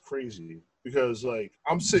 right? It's crazy. Because, like,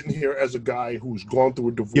 I'm sitting here as a guy who's gone through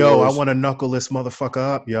a divorce. Yo, I want to knuckle this motherfucker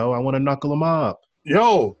up, yo. I want to knuckle him up.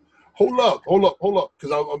 Yo, hold up.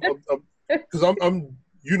 Because I'm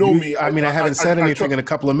you know me. I mean, I haven't said anything in a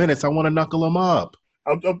couple of minutes. I want to knuckle him up.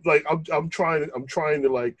 I'm trying to,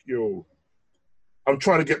 like, I'm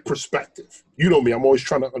trying to get perspective. You know me. I'm always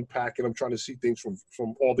trying to unpack, and I'm trying to see things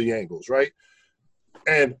from all the angles, right?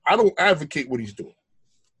 And I don't advocate what he's doing.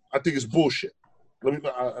 I think it's bullshit.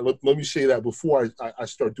 Let me say that before I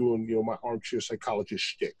start doing, my armchair psychologist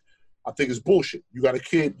shtick. I think it's bullshit. You got a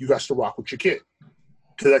kid, you got to rock with your kid.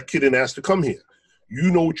 Because that kid didn't ask to come here.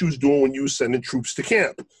 You know what you was doing when you was sending troops to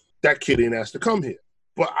camp. That kid didn't ask to come here.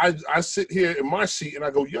 But I sit here in my seat and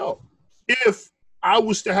I go, yo, if I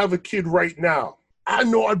was to have a kid right now, I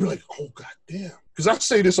know I'd be like, oh, goddamn. Because I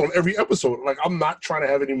say this on every episode. Like, I'm not trying to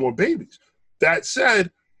have any more babies. That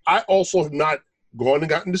said, I also have not gone and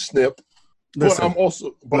gotten the snip. Listen, I'm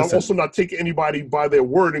also not taking anybody by their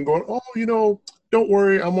word and going, oh, don't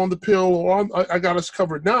worry, I'm on the pill, or I got us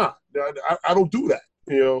covered. Nah, I don't do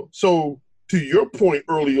that. So to your point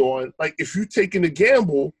early on, like, if you're taking a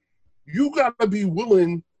gamble, you gotta be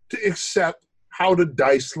willing to accept how the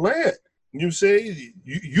dice land. You say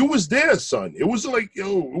you was there, son. It wasn't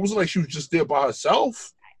like she was just there by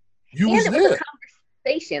herself. You was there. Was a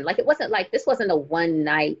conversation. Like, it wasn't like this wasn't a one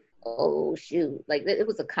night. Oh shoot, like it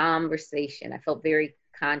was a conversation. I felt very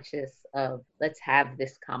conscious of, let's have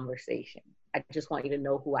this conversation. I just want you to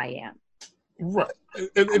know who I am. Right.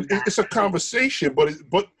 And it's a conversation,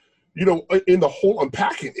 but in the whole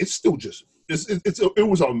unpacking, it's still just it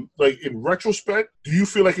was like, in retrospect, do you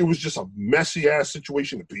feel like it was just a messy ass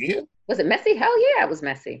situation to be in? Was it messy? Hell yeah, it was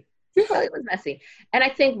messy. Yeah. Hell, it was messy. And I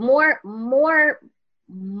think more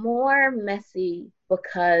messy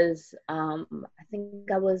because I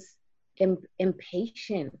think I was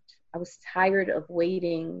impatient. I was tired of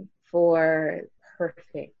waiting for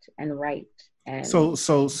perfect and right. And so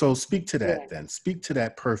speak to that then. Speak to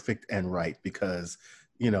that perfect and right, because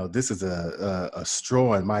this is a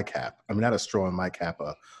straw in my cap. I mean, not a straw in my cap.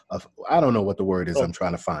 I don't know what the word is. I'm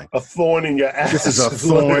trying to find. A thorn in your ass. This is a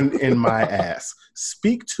thorn in my ass.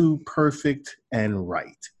 Speak to perfect and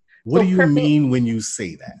right. What do you mean when you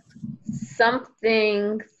say that?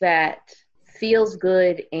 Something that feels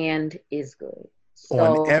good and is good.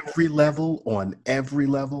 On So every level, on every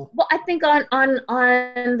level. well, I think on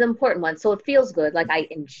the important ones. So it feels good. Like I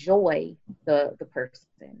enjoy the person.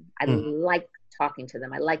 I like talking to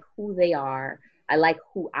them. I like who they are. I like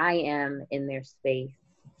who I am in their space.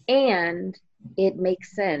 And it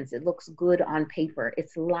makes sense. It looks good on paper.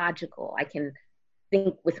 It's logical. I can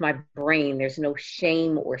think with my brain. There's no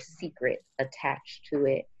shame or secret attached to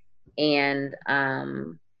it. And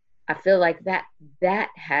I feel like that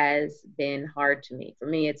has been hard to me. For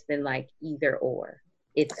me, it's been like either or.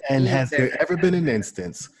 It's And either. has there ever been an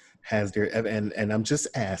instance? Has there ever? And I'm just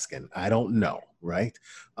asking. I don't know, right?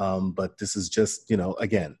 But this is just,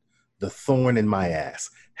 again, the thorn in my ass.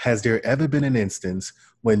 Has there ever been an instance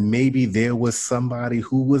when maybe there was somebody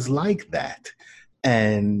who was like that,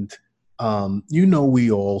 and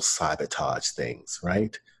we all sabotage things,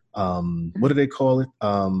 right? What do they call it?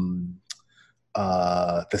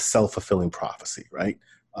 The self-fulfilling prophecy, right?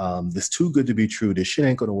 This too good to be true. This shit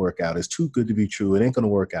ain't gonna work out. It's too good to be true. It ain't gonna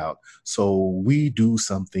work out. So we do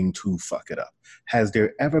something to fuck it up. Has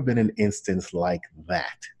there ever been an instance like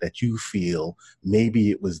that you feel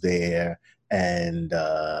maybe it was there and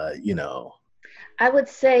I would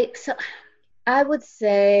say so. I would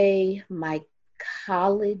say my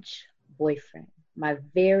college boyfriend, my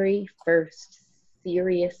very first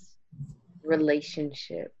serious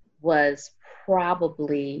relationship, was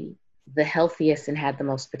probably the healthiest and had the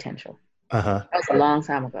most potential. That was a long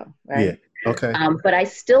time ago, right? Yeah. Okay. But I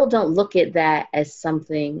still don't look at that as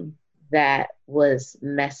something that was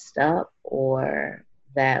messed up or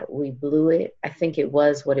that we blew it. I think it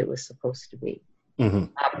was what it was supposed to be.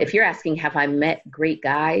 If you're asking, have I met great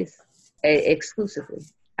guys? Exclusively.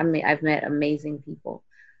 I mean, I've met amazing people,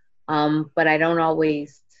 but I don't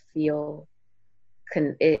always feel.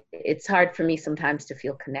 It's hard for me sometimes to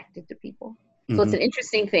feel connected to people. So it's an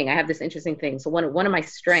interesting thing. I have this interesting thing. So one of my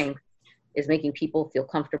strengths is making people feel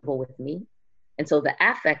comfortable with me, and so the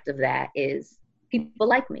affect of that is people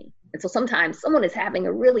like me. And so sometimes someone is having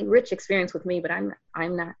a really rich experience with me, but I'm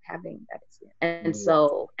not having that experience. And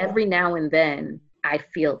so every now and then I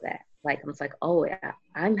feel that. Like, I'm just like, oh yeah,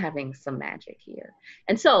 I'm having some magic here.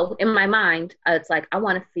 And so in my mind, it's like, I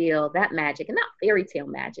want to feel that magic, and not fairy tale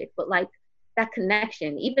magic, but like that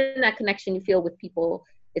connection, even that connection you feel with people.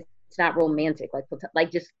 It's not romantic,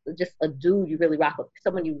 like just a dude you really rock with,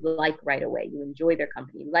 someone you like right away. You enjoy their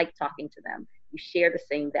company, you like talking to them, you share the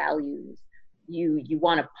same values, you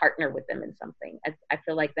want to partner with them in something. I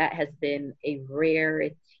feel like that has been a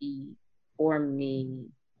rarity for me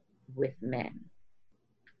with men.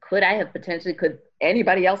 Could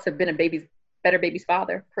anybody else have been a better baby's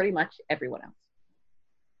father? Pretty much everyone else.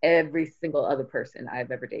 Every single other person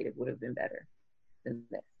I've ever dated would have been better than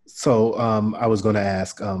this. So I was going to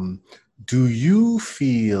ask, do you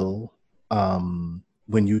feel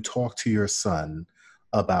when you talk to your son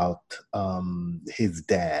about his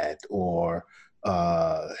dad or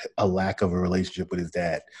a lack of a relationship with his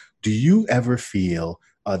dad, do you ever feel,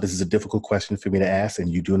 this is a difficult question for me to ask and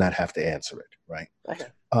you do not have to answer it, right? Okay.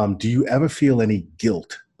 Do you ever feel any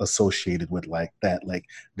guilt associated with like that? Like,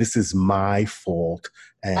 this is my fault.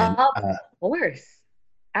 And of course.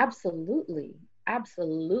 Absolutely.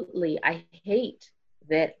 I hate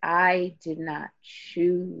that I did not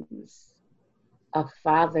choose a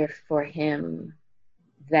father for him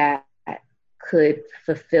that could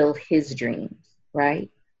fulfill his dreams, right?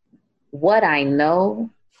 What I know,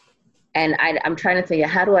 and I'm trying to think,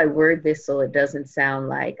 how do I word this so it doesn't sound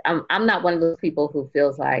like, I'm not one of those people who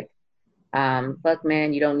feels like, fuck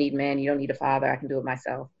man, you don't need a father, I can do it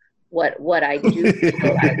myself. What I do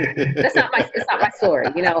feel like, it's not my story,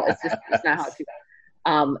 it's not how I feel.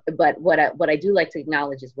 But what I do like to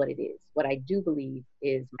acknowledge is what it is. What I do believe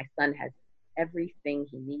is my son has everything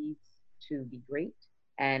he needs to be great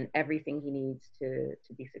and everything he needs to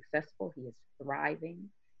be successful. He is thriving.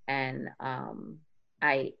 And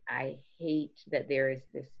I hate that there is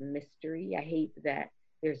this mystery. I hate that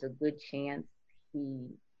there's a good chance he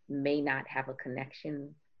may not have a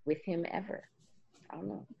connection with him ever. I don't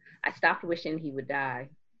know. I stopped wishing he would die.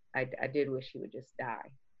 I did wish he would just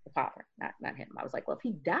die. The father, not him. I was like, well, if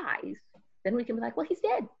he dies, then we can be like, well, he's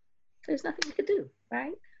dead. There's nothing we could do,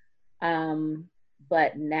 right?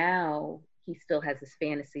 But now he still has this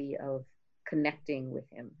fantasy of connecting with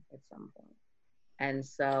him at some point. And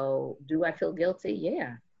so, do I feel guilty?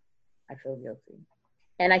 Yeah, I feel guilty.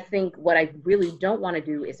 And I think what I really don't want to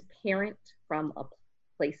do is parent from a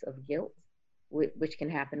place of guilt, which can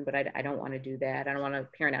happen, but I don't want to do that. I don't want to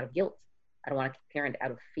parent out of guilt. I don't want to parent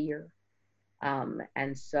out of fear.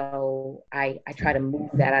 And so I try to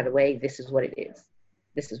move that out of the way. This is what it is.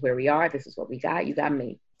 this is where we are. This is what we got. You got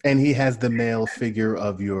me. And he has the male figure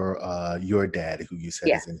of your dad, who you said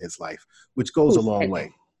is in his life, which goes a long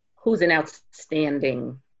way. Who's an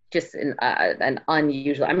outstanding, just an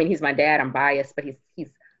unusual. I mean, he's my dad. I'm biased, but he's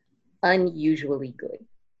unusually good.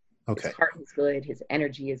 Okay. His heart is good. His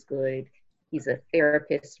energy is good. He's a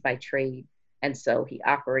therapist by trade, and so he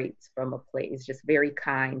operates from a place just very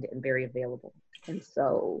kind and very available. And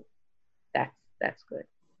so that's good.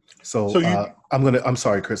 So I'm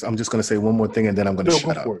sorry, Chris. I'm just gonna say one more thing, and then I'm gonna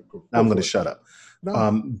shut up. I'm gonna shut up.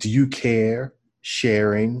 No. Do you care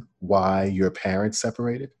sharing why your parents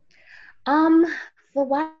separated? For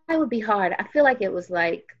why it would be hard. I feel like it was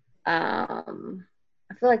like I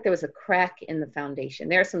feel like there was a crack in the foundation.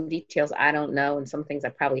 There are some details I don't know, and some things I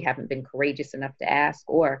probably haven't been courageous enough to ask,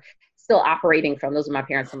 or still operating from. Those are my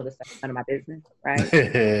parents. Some of the stuff is none of my business, right?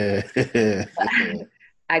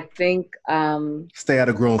 I think stay out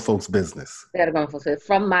of grown folks' business. Stay out of grown folks' business.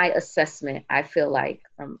 From my assessment, I feel like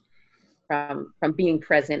from being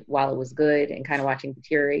present while it was good and kind of watching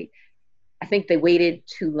deteriorate, I think they waited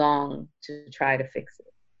too long to try to fix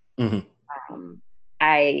it. Mm-hmm.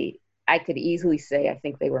 I could easily say I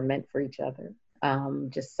think they were meant for each other.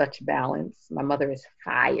 Just such balance. My mother is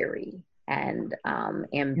fiery and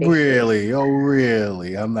ambitious. Really? Oh,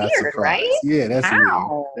 really? I'm not weird, surprised. Right? Yeah, that's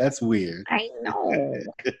weird. That's weird. I know.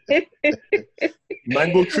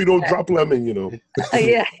 Mango tree don't drop lemon, you know.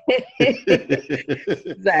 Yeah,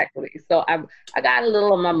 exactly. So I got a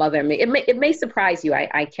little of my mother. It may surprise you.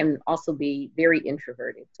 I can also be very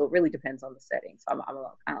introverted, so it really depends on the setting. So I'm a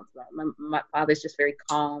little my father's just very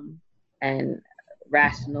calm and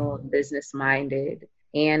rational and business minded.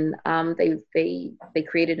 And they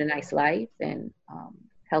created a nice life and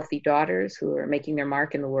healthy daughters who are making their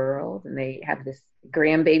mark in the world. And they have this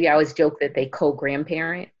grandbaby. I always joke that they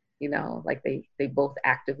co-grandparent, you know, like they both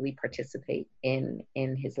actively participate in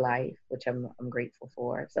his life, which I'm grateful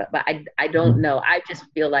for. So, but I don't know. I just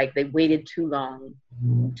feel like they waited too long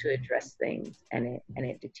to address things, and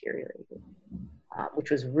it deteriorated,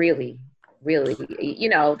 which was really, really, you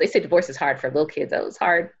know, they say divorce is hard for little kids. That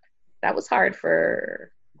was hard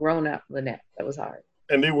for grown-up Lynette. That was hard.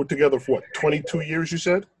 And they were together for what, 22 years, you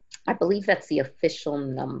said? I believe that's the official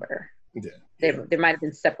number. Yeah. There might have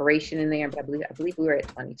been separation in there, but I believe we were at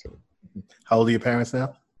 22. How old are your parents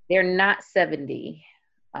now? They're not 70,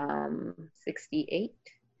 68.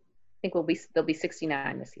 I think they'll be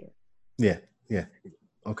 69 this year. Yeah.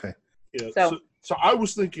 Okay. Yeah. So I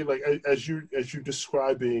was thinking, like, as you're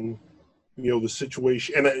describing, you know, the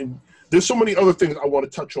situation, and there's so many other things I want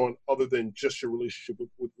to touch on other than just your relationship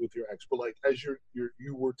with your ex, but like as you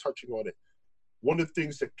were touching on it, one of the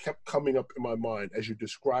things that kept coming up in my mind as you're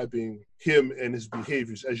describing him and his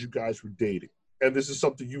behaviors as you guys were dating, and this is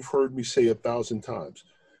something you've heard me say 1,000 times,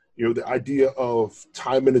 you know, the idea of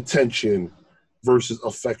time and attention versus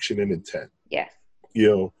affection and intent. Yes. You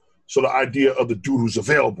know, so the idea of the dude who's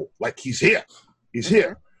available, like he's here.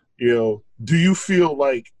 You know, do you feel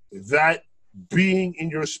like that being in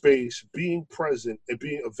your space, being present, and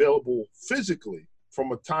being available physically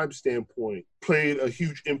from a time standpoint played a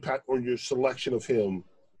huge impact on your selection of him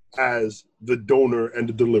as the donor and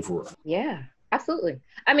the deliverer? Yeah, absolutely.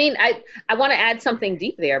 I mean, I want to add something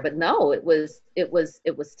deep there, but no, it was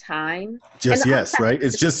time. Just yes, right?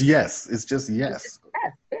 It's just yes. It's just yes.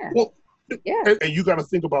 Yeah. Well, yeah. And you got to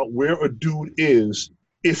think about where a dude is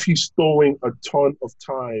if he's throwing a ton of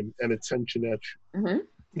time and attention at you. Mm-hmm.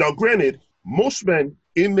 Now, granted, most men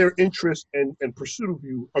in their interest and pursuit of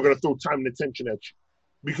you are going to throw time and attention at you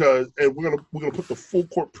because, and we're going to put the full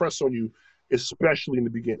court press on you, especially in the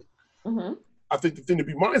beginning. Mm-hmm. I think the thing to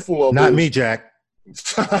be mindful of Not me, Jack.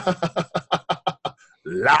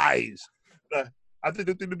 Lies. I think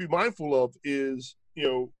the thing to be mindful of is, you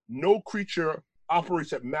know, no creature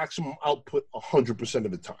operates at maximum output 100%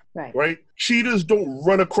 of the time. Right? Cheetahs don't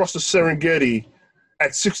run across the Serengeti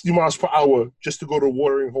at 60 miles per hour just to go to a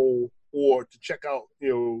watering hole or to check out, you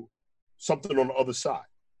know, something on the other side.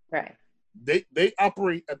 Right. They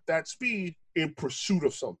operate at that speed in pursuit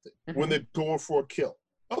of something when they're going for a kill.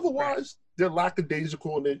 Otherwise, they're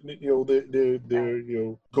lackadaisical and they're you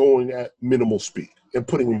know, going at minimal speed and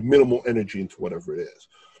putting minimal energy into whatever it is.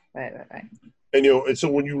 Right. And you know, and so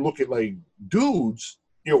when you look at like dudes,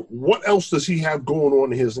 you know, what else does he have going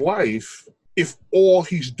on in his life if all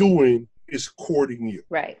he's doing is courting you?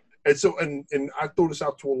 Right. And so, and I throw this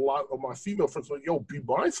out to a lot of my female friends, like, yo, be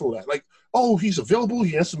mindful of that. Like, oh, he's available.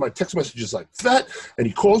 He answers my text messages like that. And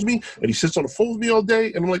he calls me and he sits on the phone with me all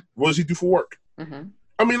day. And I'm like, what does he do for work? Mm-hmm.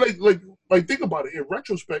 I mean, like, think about it in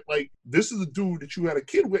retrospect. Like, this is the dude that you had a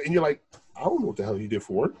kid with. And you're like, I don't know what the hell he did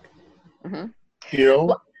for work. Mm-hmm. You know?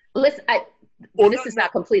 Well, listen, this is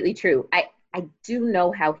not completely true. I do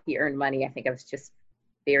know how he earned money. I think I was just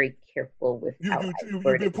very careful with how you've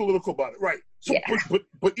been political about it, right? So, yeah.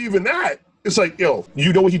 but even that, it's like, yo,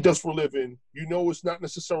 you know what he does for a living. You know it's not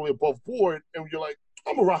necessarily above board, and you're like,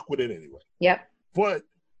 I'm gonna rock with it anyway. Yep. But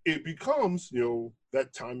it becomes,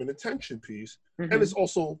 that time and attention piece, and it's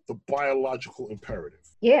also the biological imperative.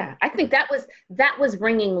 Yeah, I think that was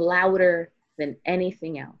ringing louder than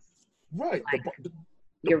anything else. Right. Like,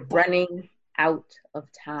 you're running out of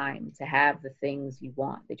time to have the things you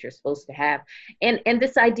want that you're supposed to have, and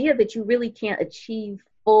this idea that you really can't achieve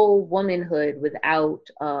full womanhood without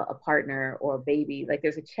a partner or a baby. Like,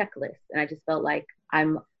 there's a checklist, and I just felt like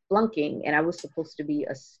I'm flunking, and I was supposed to be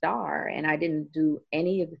a star, and I didn't do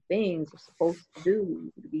any of the things I'm supposed to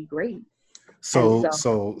do to be great. So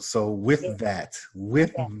with that,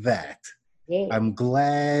 yeah. I'm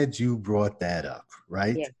glad you brought that up,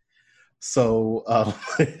 right? Yeah. So,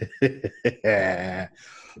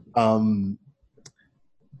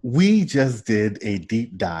 we just did a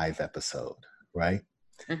deep dive episode, right?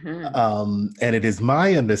 Mm-hmm. And it is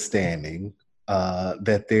my understanding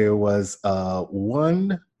that there was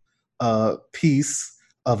one piece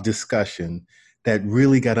of discussion that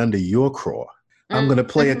really got under your craw. I'm going to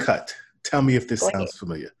play a cut. Tell me if this sounds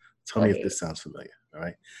familiar. Tell me if this sounds familiar, all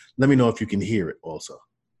right? Let me know if you can hear it also.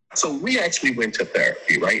 So we actually went to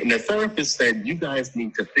therapy, right? And the therapist said, you guys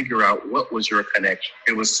need to figure out what was your connection.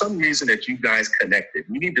 There was some reason that you guys connected.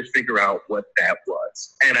 You need to figure out what that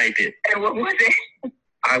was. And I did. And what was it?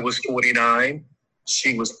 I was 49.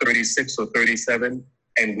 She was 36 or 37.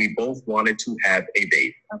 And we both wanted to have a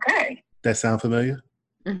baby. Okay. That sound familiar?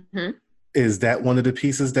 Mm-hmm. Is that one of the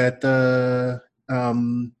pieces that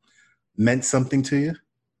meant something to you?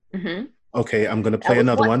 Mm-hmm. Okay, I'm going to play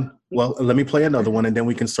another one. Well, let me play another one, and then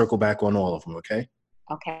we can circle back on all of them, okay?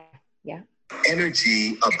 Okay, yeah.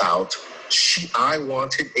 Energy about I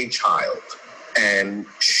wanted a child, and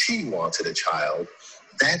she wanted a child.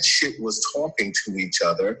 That shit was talking to each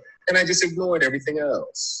other, and I just ignored everything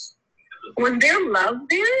else. Was there love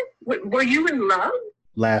there? Were you in love?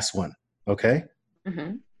 Last one, okay?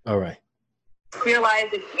 Mm-hmm. All right. Realize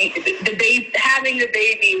that the baby, having the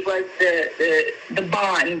baby was the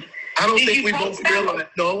bond. I don't think we both realized.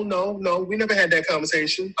 No. We never had that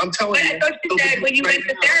conversation. I'm telling you. I thought you said when you went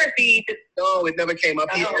to therapy. No, it never came up.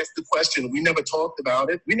 He asked the question. We never talked about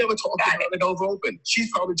it. We never talked about it over open. She's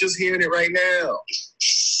probably just hearing it right now.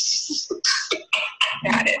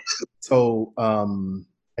 Got it. So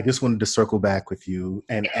I just wanted to circle back with you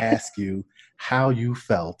and ask you how you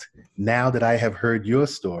felt now that I have heard your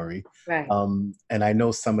story. Right. And I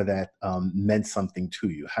know some of that meant something to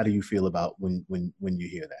you. How do you feel about when you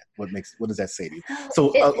hear that? What does that say to you?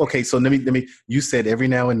 So, okay. So let me, you said every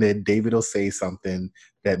now and then David will say something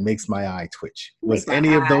that makes my eye twitch. Was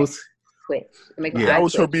any of those? Twitch. That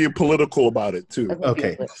was her being political about it too.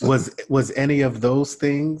 Okay. Was any of those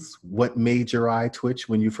things what made your eye twitch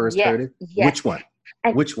when you first heard it? Yes. Which one?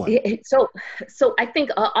 Which one? So I think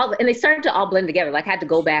and they started to all blend together. Like, I had to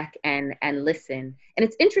go back and listen. And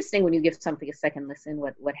it's interesting when you give something a second listen,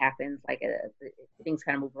 what happens, like things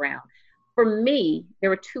kind of move around. For me, there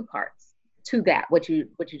were two parts to that, what you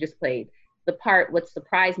just played. The part, what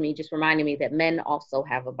surprised me, just reminded me that men also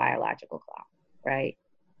have a biological clock, right?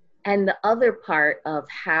 And the other part of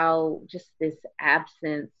how just this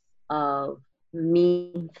absence of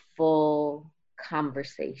meaningful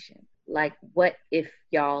conversation. Like, what if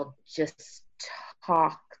y'all just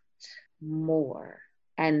talked more?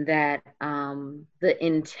 And that the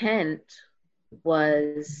intent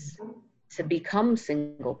was to become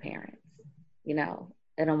single parents,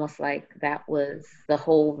 and almost like that was the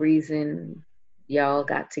whole reason y'all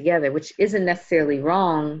got together, which isn't necessarily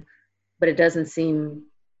wrong, but it doesn't seem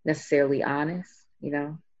necessarily honest,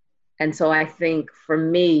 And so I think for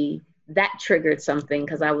me, that triggered something,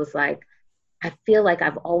 because I was like, I feel like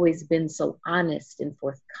I've always been so honest and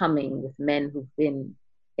forthcoming with men who've been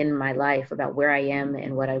in my life about where I am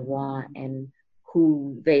and what I want and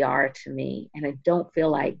who they are to me. And I don't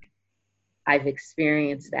feel like I've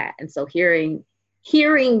experienced that. And so hearing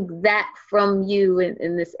that from you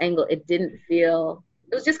in this angle, it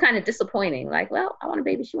was just kind of disappointing. Like, well, I want a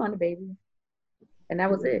baby, she wanted a baby. And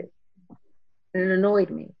that was it. And it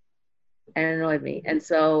annoyed me. And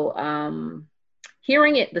so,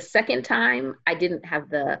 hearing it the second time, I didn't have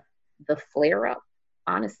the flare up,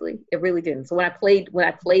 honestly. It really didn't. So when I played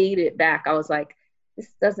it back, I was like,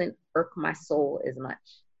 this doesn't irk my soul as much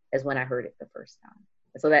as when I heard it the first time.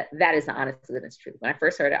 And so that is the honest to goodness truth. When I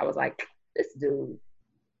first heard it, I was like, this dude,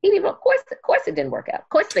 of course it didn't work out. Of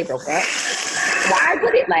course they broke up. Why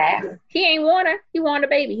would it last? He ain't want her. He wanted a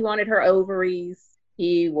baby. He wanted her ovaries.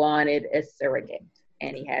 he wanted a surrogate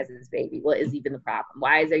and he has his baby. What is even the problem?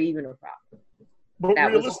 Why is there even a problem? But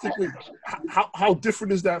that realistically, how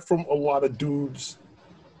different is that from a lot of dudes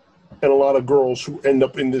and a lot of girls who end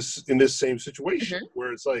up in this same situation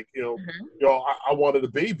where it's like, I wanted a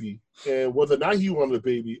baby, and whether or not he wanted a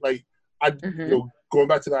baby, like going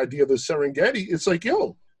back to the idea of the Serengeti, it's like,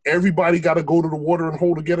 everybody got to go to the watering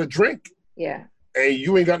hole to get a drink. Yeah. And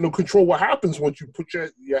you ain't got no control what happens once you put your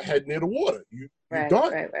head near the water. You're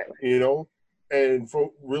done. Right. And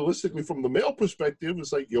realistically, from the male perspective,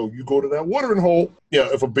 it's like, you go to that watering hole. Yeah,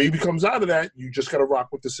 if a baby comes out of that, you just got to rock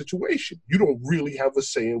with the situation. You don't really have a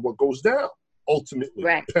say in what goes down, ultimately,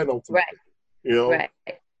 penultimately.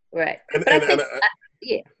 Right. And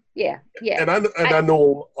I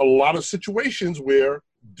know a lot of situations where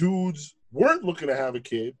dudes weren't looking to have a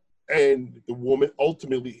kid, and the woman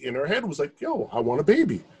ultimately in her head was like, I want a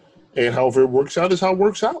baby. And however it works out is how it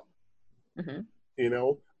works out.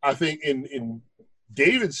 I think in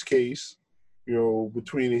David's case,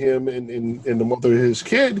 between him and the mother of his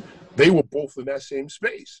kid, they were both in that same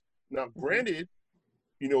space. Now, granted,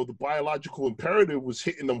 the biological imperative was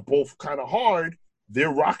hitting them both kind of hard.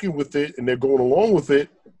 They're rocking with it and they're going along with it.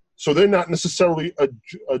 So they're not necessarily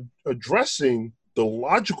addressing the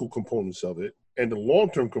logical components of it and the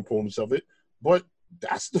long-term components of it, but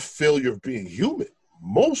that's the failure of being human.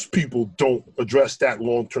 Most people don't address that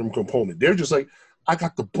long-term component. They're just like, I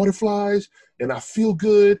got the butterflies and I feel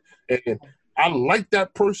good and I like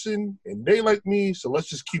that person and they like me, so let's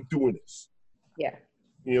just keep doing this. Yeah.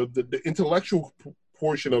 The intellectual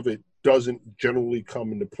portion of it doesn't generally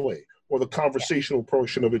come into play, or the conversational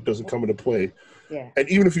portion of it doesn't come into play. Yeah. And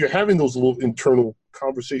even if you're having those little internal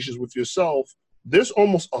conversations with yourself, there's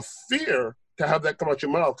almost a fear to have that come out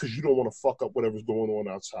your mouth because you don't want to fuck up whatever's going on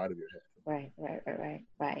outside of your head.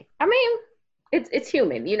 Right. I mean, it's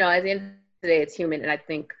human. At the end of the day, it's human. And I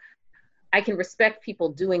think I can respect people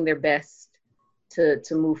doing their best to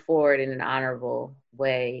move forward in an honorable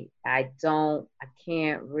way. I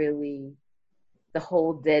can't really, the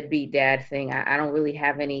whole deadbeat dad thing, I don't really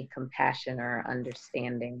have any compassion or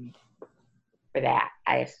understanding for that.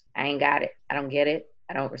 I ain't got it. I don't get it.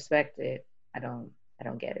 I don't respect it. I don't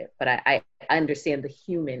get it. But I understand the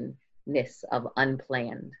humanness of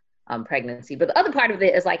unplanned pregnancy. But the other part of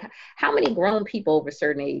it is like, how many grown people over a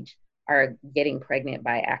certain age are getting pregnant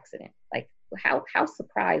by accident? Like, how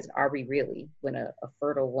surprised are we really when a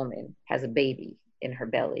fertile woman has a baby in her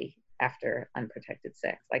belly after unprotected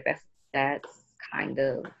sex? Like that's kind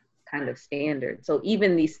of standard. So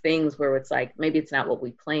even these things where it's like, maybe it's not what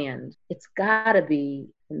we planned, it's gotta be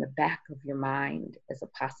in the back of your mind as a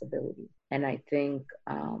possibility. And I think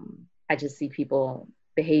I just see people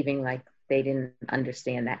behaving like they didn't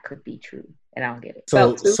understand that could be true, and I don't get it.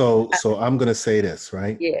 So I'm gonna say this,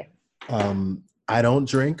 right? Yeah. I don't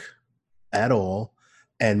drink at all,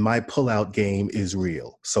 and my pullout game is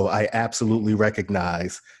real. So I absolutely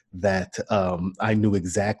recognize that I knew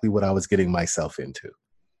exactly what I was getting myself into.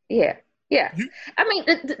 Yeah. I mean,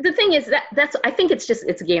 the thing is that's I think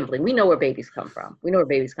it's gambling. We know where babies come from.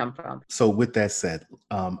 So with that said,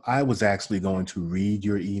 I was actually going to read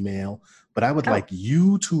your email, but I would like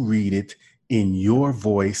you to read it in your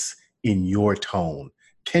voice, in your tone.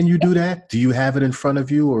 Can you do that? Do you have it in front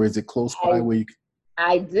of you, or is it close by where you can?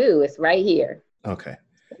 I do. It's right here. Okay.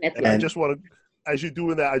 And I just want to, as you're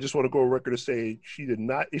doing that, I just want to go on record and say she did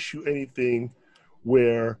not issue anything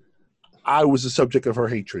where I was the subject of her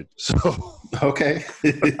hatred. So okay.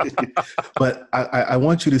 But I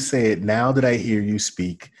want you to say it now that I hear you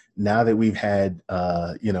speak. Now that we've had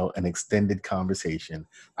an extended conversation,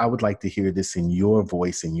 I would like to hear this in your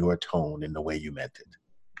voice, in your tone, in the way you meant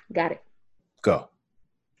it. Got it. Go.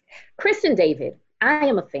 Chris and David, I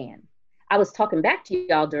am a fan. I was talking back to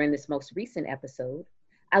y'all during this most recent episode.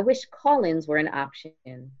 I wish call-ins were an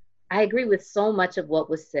option. I agree with so much of what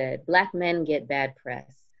was said. Black men get bad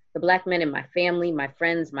press. The Black men in my family, my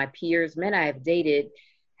friends, my peers, men I have dated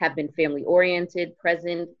have been family-oriented,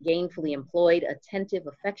 present, gainfully employed, attentive,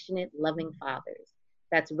 affectionate, loving fathers.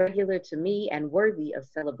 That's regular to me and worthy of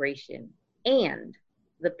celebration. And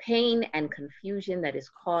the pain and confusion that is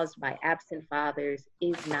caused by absent fathers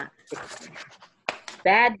is not fiction.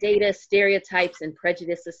 Bad data, stereotypes, and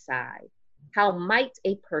prejudice aside, how might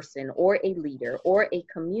a person or a leader or a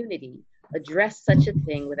community address such a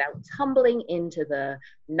thing without tumbling into the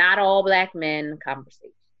not all Black men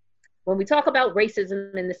conversation? When we talk about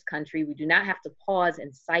racism in this country, we do not have to pause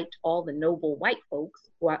and cite all the noble white folks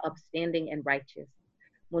who are upstanding and righteous.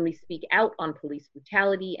 When we speak out on police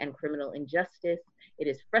brutality and criminal injustice, it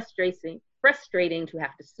is frustrating to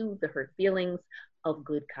have to soothe the hurt feelings of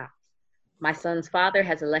good cops. My son's father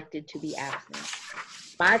has elected to be absent.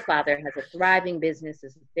 My father has a thriving business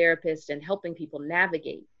as a therapist and helping people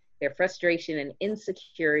navigate their frustration and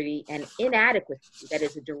insecurity and inadequacy that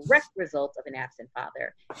is a direct result of an absent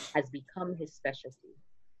father has become his specialty.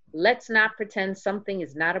 Let's not pretend something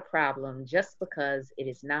is not a problem just because it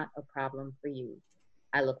is not a problem for you.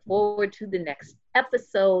 I look forward to the next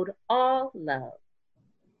episode. All love,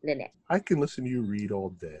 Lynette. I can listen to you read all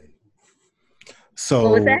day. So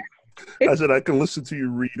what was that? I said I can listen to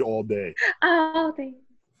you read all day. Oh,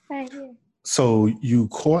 thank you. So you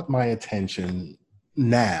caught my attention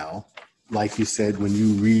now. Like you said, when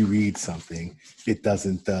you reread something, it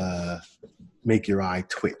doesn't make your eye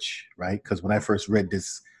twitch, right? Because when I first read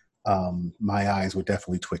this, my eyes were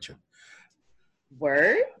definitely twitching.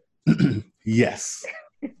 Word? Yes.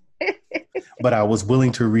 But I was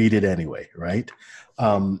willing to read it anyway, right?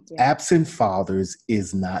 Absent Fathers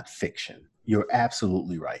is not fiction. You're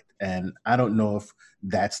absolutely right. And I don't know if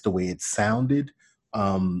that's the way it sounded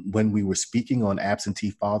when we were speaking on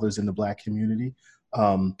absentee fathers in the Black community.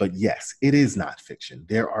 But yes, it is not fiction.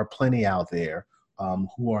 There are plenty out there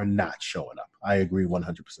who are not showing up. I agree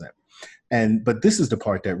 100%. But this is the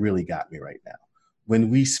part that really got me right now. When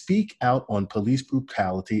we speak out on police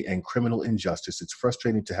brutality and criminal injustice, it's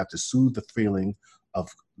frustrating to have to soothe the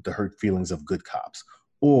hurt feelings of good cops.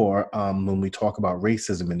 Or when we talk about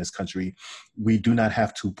racism in this country, we do not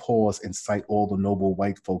have to pause and cite all the noble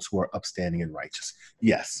white folks who are upstanding and righteous.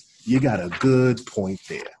 Yes, you got a good point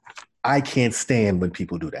there. I can't stand when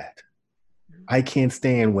people do that. I can't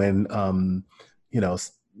stand when,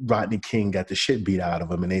 Rodney King got the shit beat out of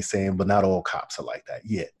him and they saying, but not all cops are like that.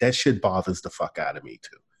 Yeah, that shit bothers the fuck out of me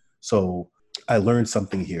too. So I learned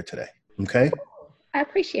something here today. Okay? I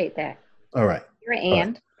appreciate that. All right. You're an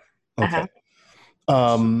and. Right. Okay.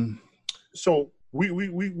 So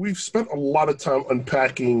we've spent a lot of time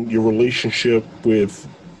unpacking your relationship with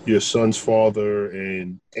your son's father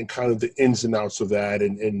and kind of the ins and outs of that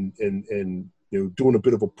and doing a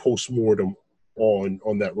bit of a postmortem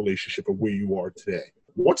on that relationship and where you are today.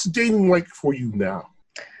 What's dating like for you now?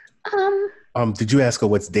 Did you ask her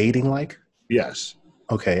what's dating like? Yes.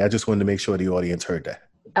 Okay, I just wanted to make sure the audience heard that.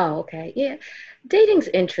 Oh, okay. Yeah. Dating's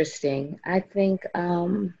interesting. I think I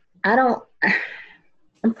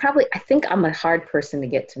think I'm a hard person to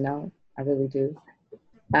get to know. I really do.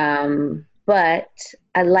 But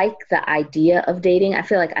I like the idea of dating. I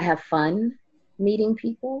feel like I have fun meeting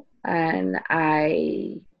people and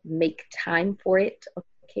I make time for it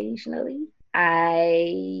occasionally.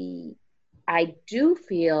 I do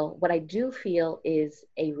feel is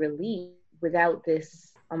a relief without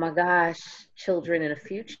this, oh my gosh, children in the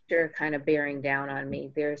future kind of bearing down on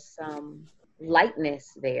me. There's some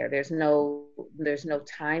lightness there. There's no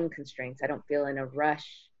time constraints. I don't feel in a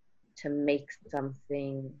rush to make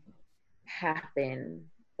something happen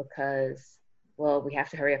because, well, we have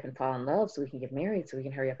to hurry up and fall in love so we can get married, so we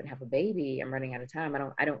can hurry up and have a baby. I'm running out of time.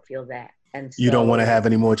 I don't feel that. And so, you don't want to have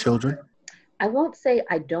any more children? I won't say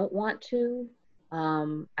I don't want to.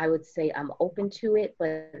 I would say I'm open to it,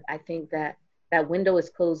 but I think that window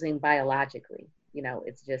is closing biologically.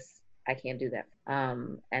 It's just, I can't do that.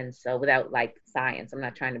 And so without like science, I'm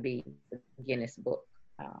not trying to be the Guinness Book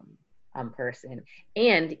person.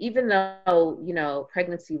 And even though,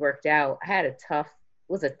 pregnancy worked out, it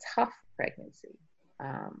was a tough pregnancy.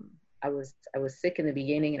 I was sick in the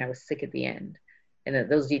beginning and I was sick at the end. And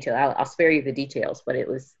those details, I'll spare you the details, but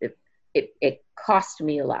it cost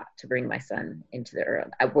me a lot to bring my son into the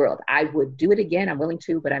world. I would do it again. I'm willing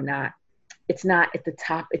to, but it's not at the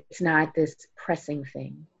top. It's not this pressing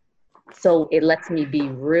thing. So it lets me be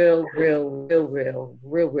real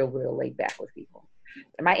laid back with people.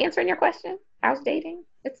 Am I answering your question? How's dating?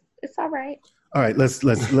 It's all right. All right. Let's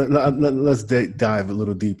dive a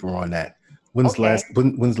little deeper on that. When's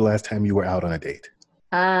the last time you were out on a date?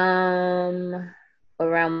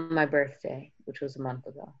 Around my birthday, which was a month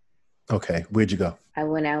ago. Okay. Where'd you go? I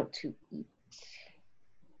went out to eat.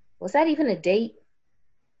 Was that even a date?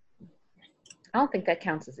 I don't think that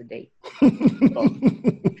counts as a date.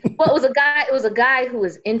 Well, it was a guy who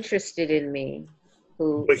was interested in me.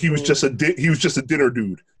 But he was just a dinner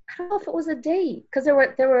dude. I don't know if it was a date because there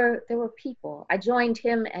were people. I joined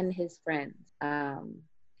him and his friends, and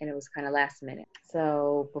it was kind of last minute.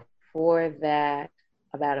 So before that,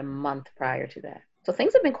 about a month prior to that. So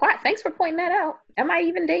things have been quiet. Thanks for pointing that out. Am I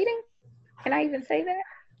even dating? Can I even say that?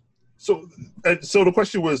 So the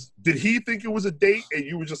question was, did he think it was a date and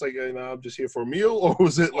you were just like, hey, no, I'm just here for a meal? Or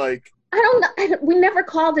was it like... I don't know. We never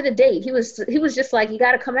called it a date. He was just like, you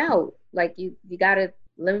got to come out. Like, you got to,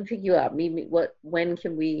 let me pick you up. Meet me. When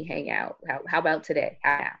can we hang out? How about today?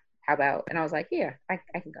 How about? And I was like, yeah, I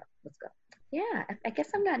can go. Let's go. Yeah, I guess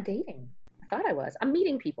I'm not dating. thought I was. I'm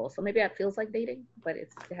meeting people, so maybe it feels like dating, but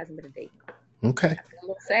it hasn't been a date. Okay. I feel a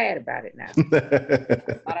little sad about it now. I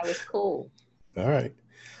thought I was cool. All right.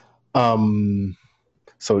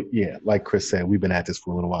 So yeah, like Chris said, we've been at this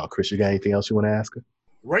for a little while. Chris, you got anything else you want to ask her?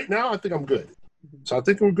 Right now, I think I'm good. So I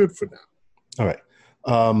think we're good for now. All right.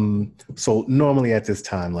 So normally at this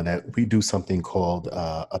time, Lynette, we do something called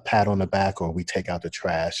a pat on the back, or we take out the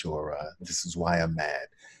trash, or this is why I'm mad.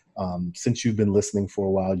 Since you've been listening for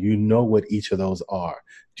a while, you know what each of those are.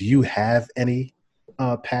 Do you have any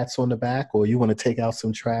pats on the back, or you want to take out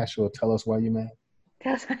some trash, or tell us why you're mad?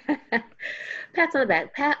 Pats on the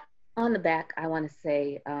back. Pat on the back, I want to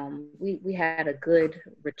say we had a good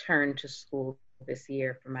return to school this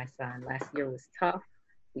year for my son. Last year was tough.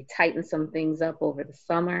 We tightened some things up over the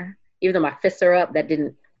summer. Even though my fists are up, that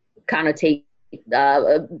didn't connotate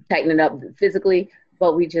tightening up physically,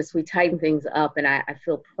 but we tightened things up, and I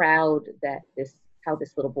feel proud that how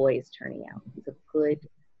this little boy is turning out. He's a good,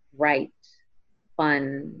 bright,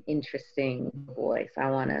 fun, interesting boy. So I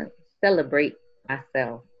want to celebrate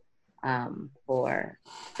myself for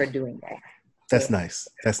doing that. That's nice.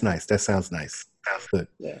 That's nice. That sounds nice. That's good.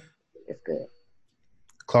 Yeah, it's good.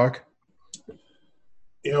 Clark?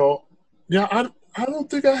 I don't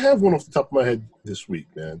think I have one off the top of my head this week,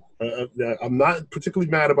 man. I'm not particularly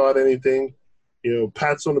mad about anything.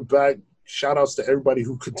 Pats on the back, shout outs to everybody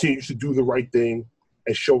who continues to do the right thing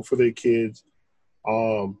and show up for their kids.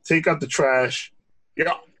 Take out the trash.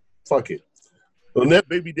 Yeah, fuck it. Lynette,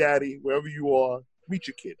 baby daddy, wherever you are, meet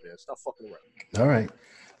your kid, man. Stop fucking around.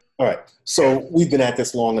 All right. So we've been at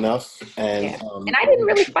this long enough, and and I didn't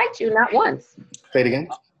really fight you, not once. Say it again.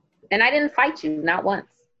 And I didn't fight you, not once.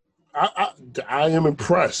 I am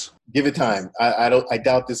impressed. Give it time. I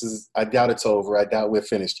doubt it's over. I doubt we're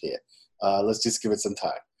finished here. Let's just give it some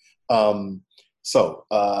time.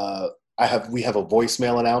 We have a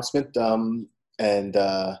voicemail announcement.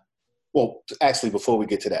 Actually, before we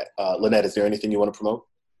get to that, Lynette, is there anything you want to promote?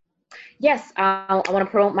 Yes, I want to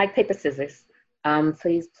promote Mike Paper Scissors.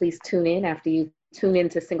 Please tune in after you tune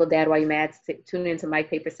into Single Dad While You're Mad. Tune into Mike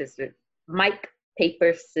Paper Scissors. Mike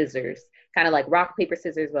Paper Scissors, kind of like rock paper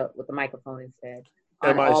scissors, but with the microphone instead.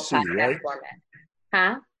 MIC, right?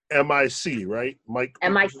 Huh? MIC, right?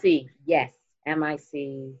 MIC, yes.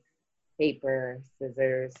 MIC Paper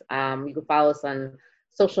Scissors. You can follow us on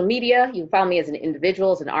social media. You can follow me as an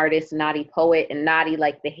individual, as an artist, Knotty Poet, and Knotty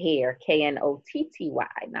like the hair, Knotty,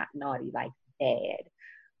 not naughty like bad.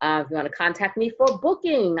 If you want to contact me for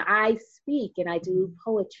booking, I speak and I do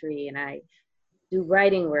poetry and I do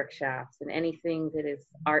writing workshops and anything that is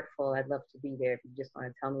artful. I'd love to be there if you just want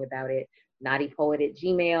to tell me about it.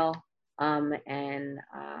 knottypoet@gmail.com and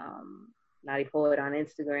Knotty Poet on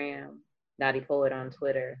Instagram, Knotty Poet on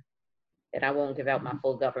Twitter. And I won't give out my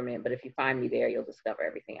full government, but if you find me there, you'll discover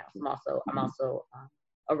everything else. I'm also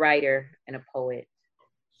a writer and a poet,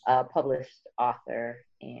 a published author,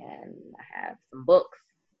 and I have some books.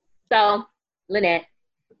 So, Lynette,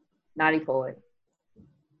 Knotty Poet,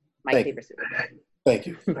 Mike Paper Scissors. Thank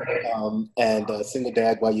you. And Single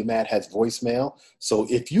Dad While You're Mad has voicemail. So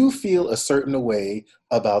if you feel a certain way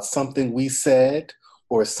about something we said,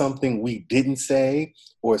 or something we didn't say,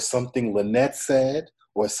 or something Lynette said,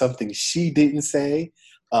 or something she didn't say,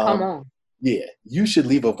 come on. Yeah, you should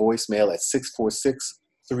leave a voicemail at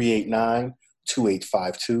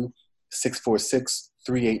 646-389-2852,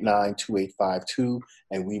 646-389-2852,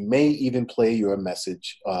 and we may even play your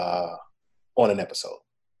message on an episode.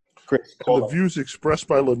 Chris, the views expressed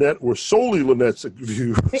by Lynette were solely Lynette's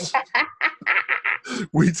views.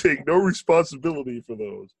 We take no responsibility for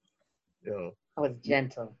those. I was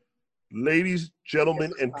gentle. Ladies,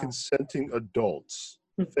 gentlemen, and consenting adults,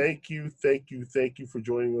 thank you for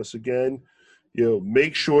joining us again.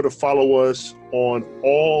 Make sure to follow us on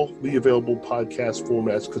all the available podcast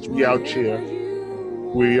formats because we out here.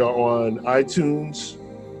 We are on iTunes.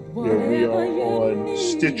 We are on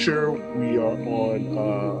Stitcher. We are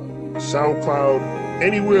on SoundCloud.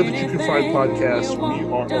 Anywhere that you can find podcasts, we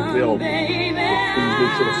are available. Please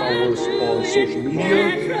make sure to follow us on social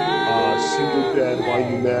media. Single Dad While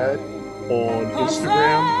You Mad on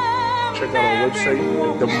Instagram. Check out our website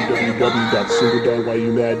at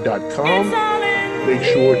www.singledadwhileyouMad.com. Make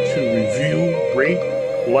sure to review, rate,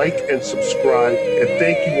 like, and subscribe. And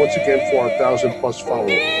thank you once again for our 1,000+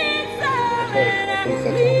 followers. Thank you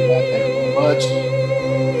very much.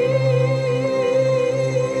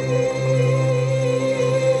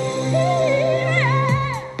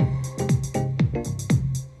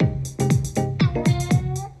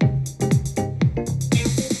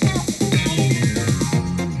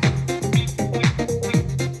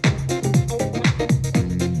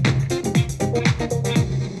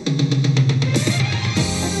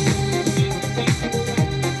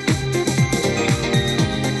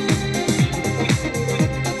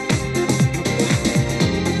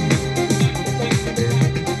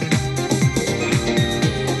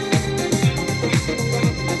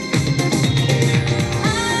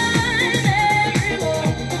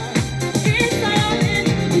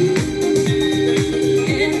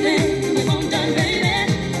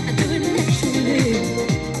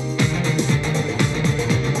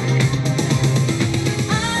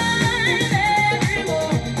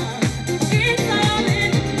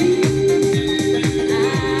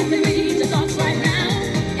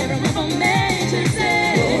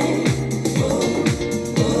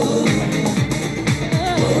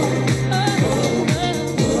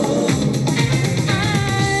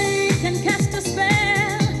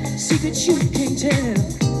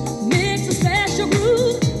 tell.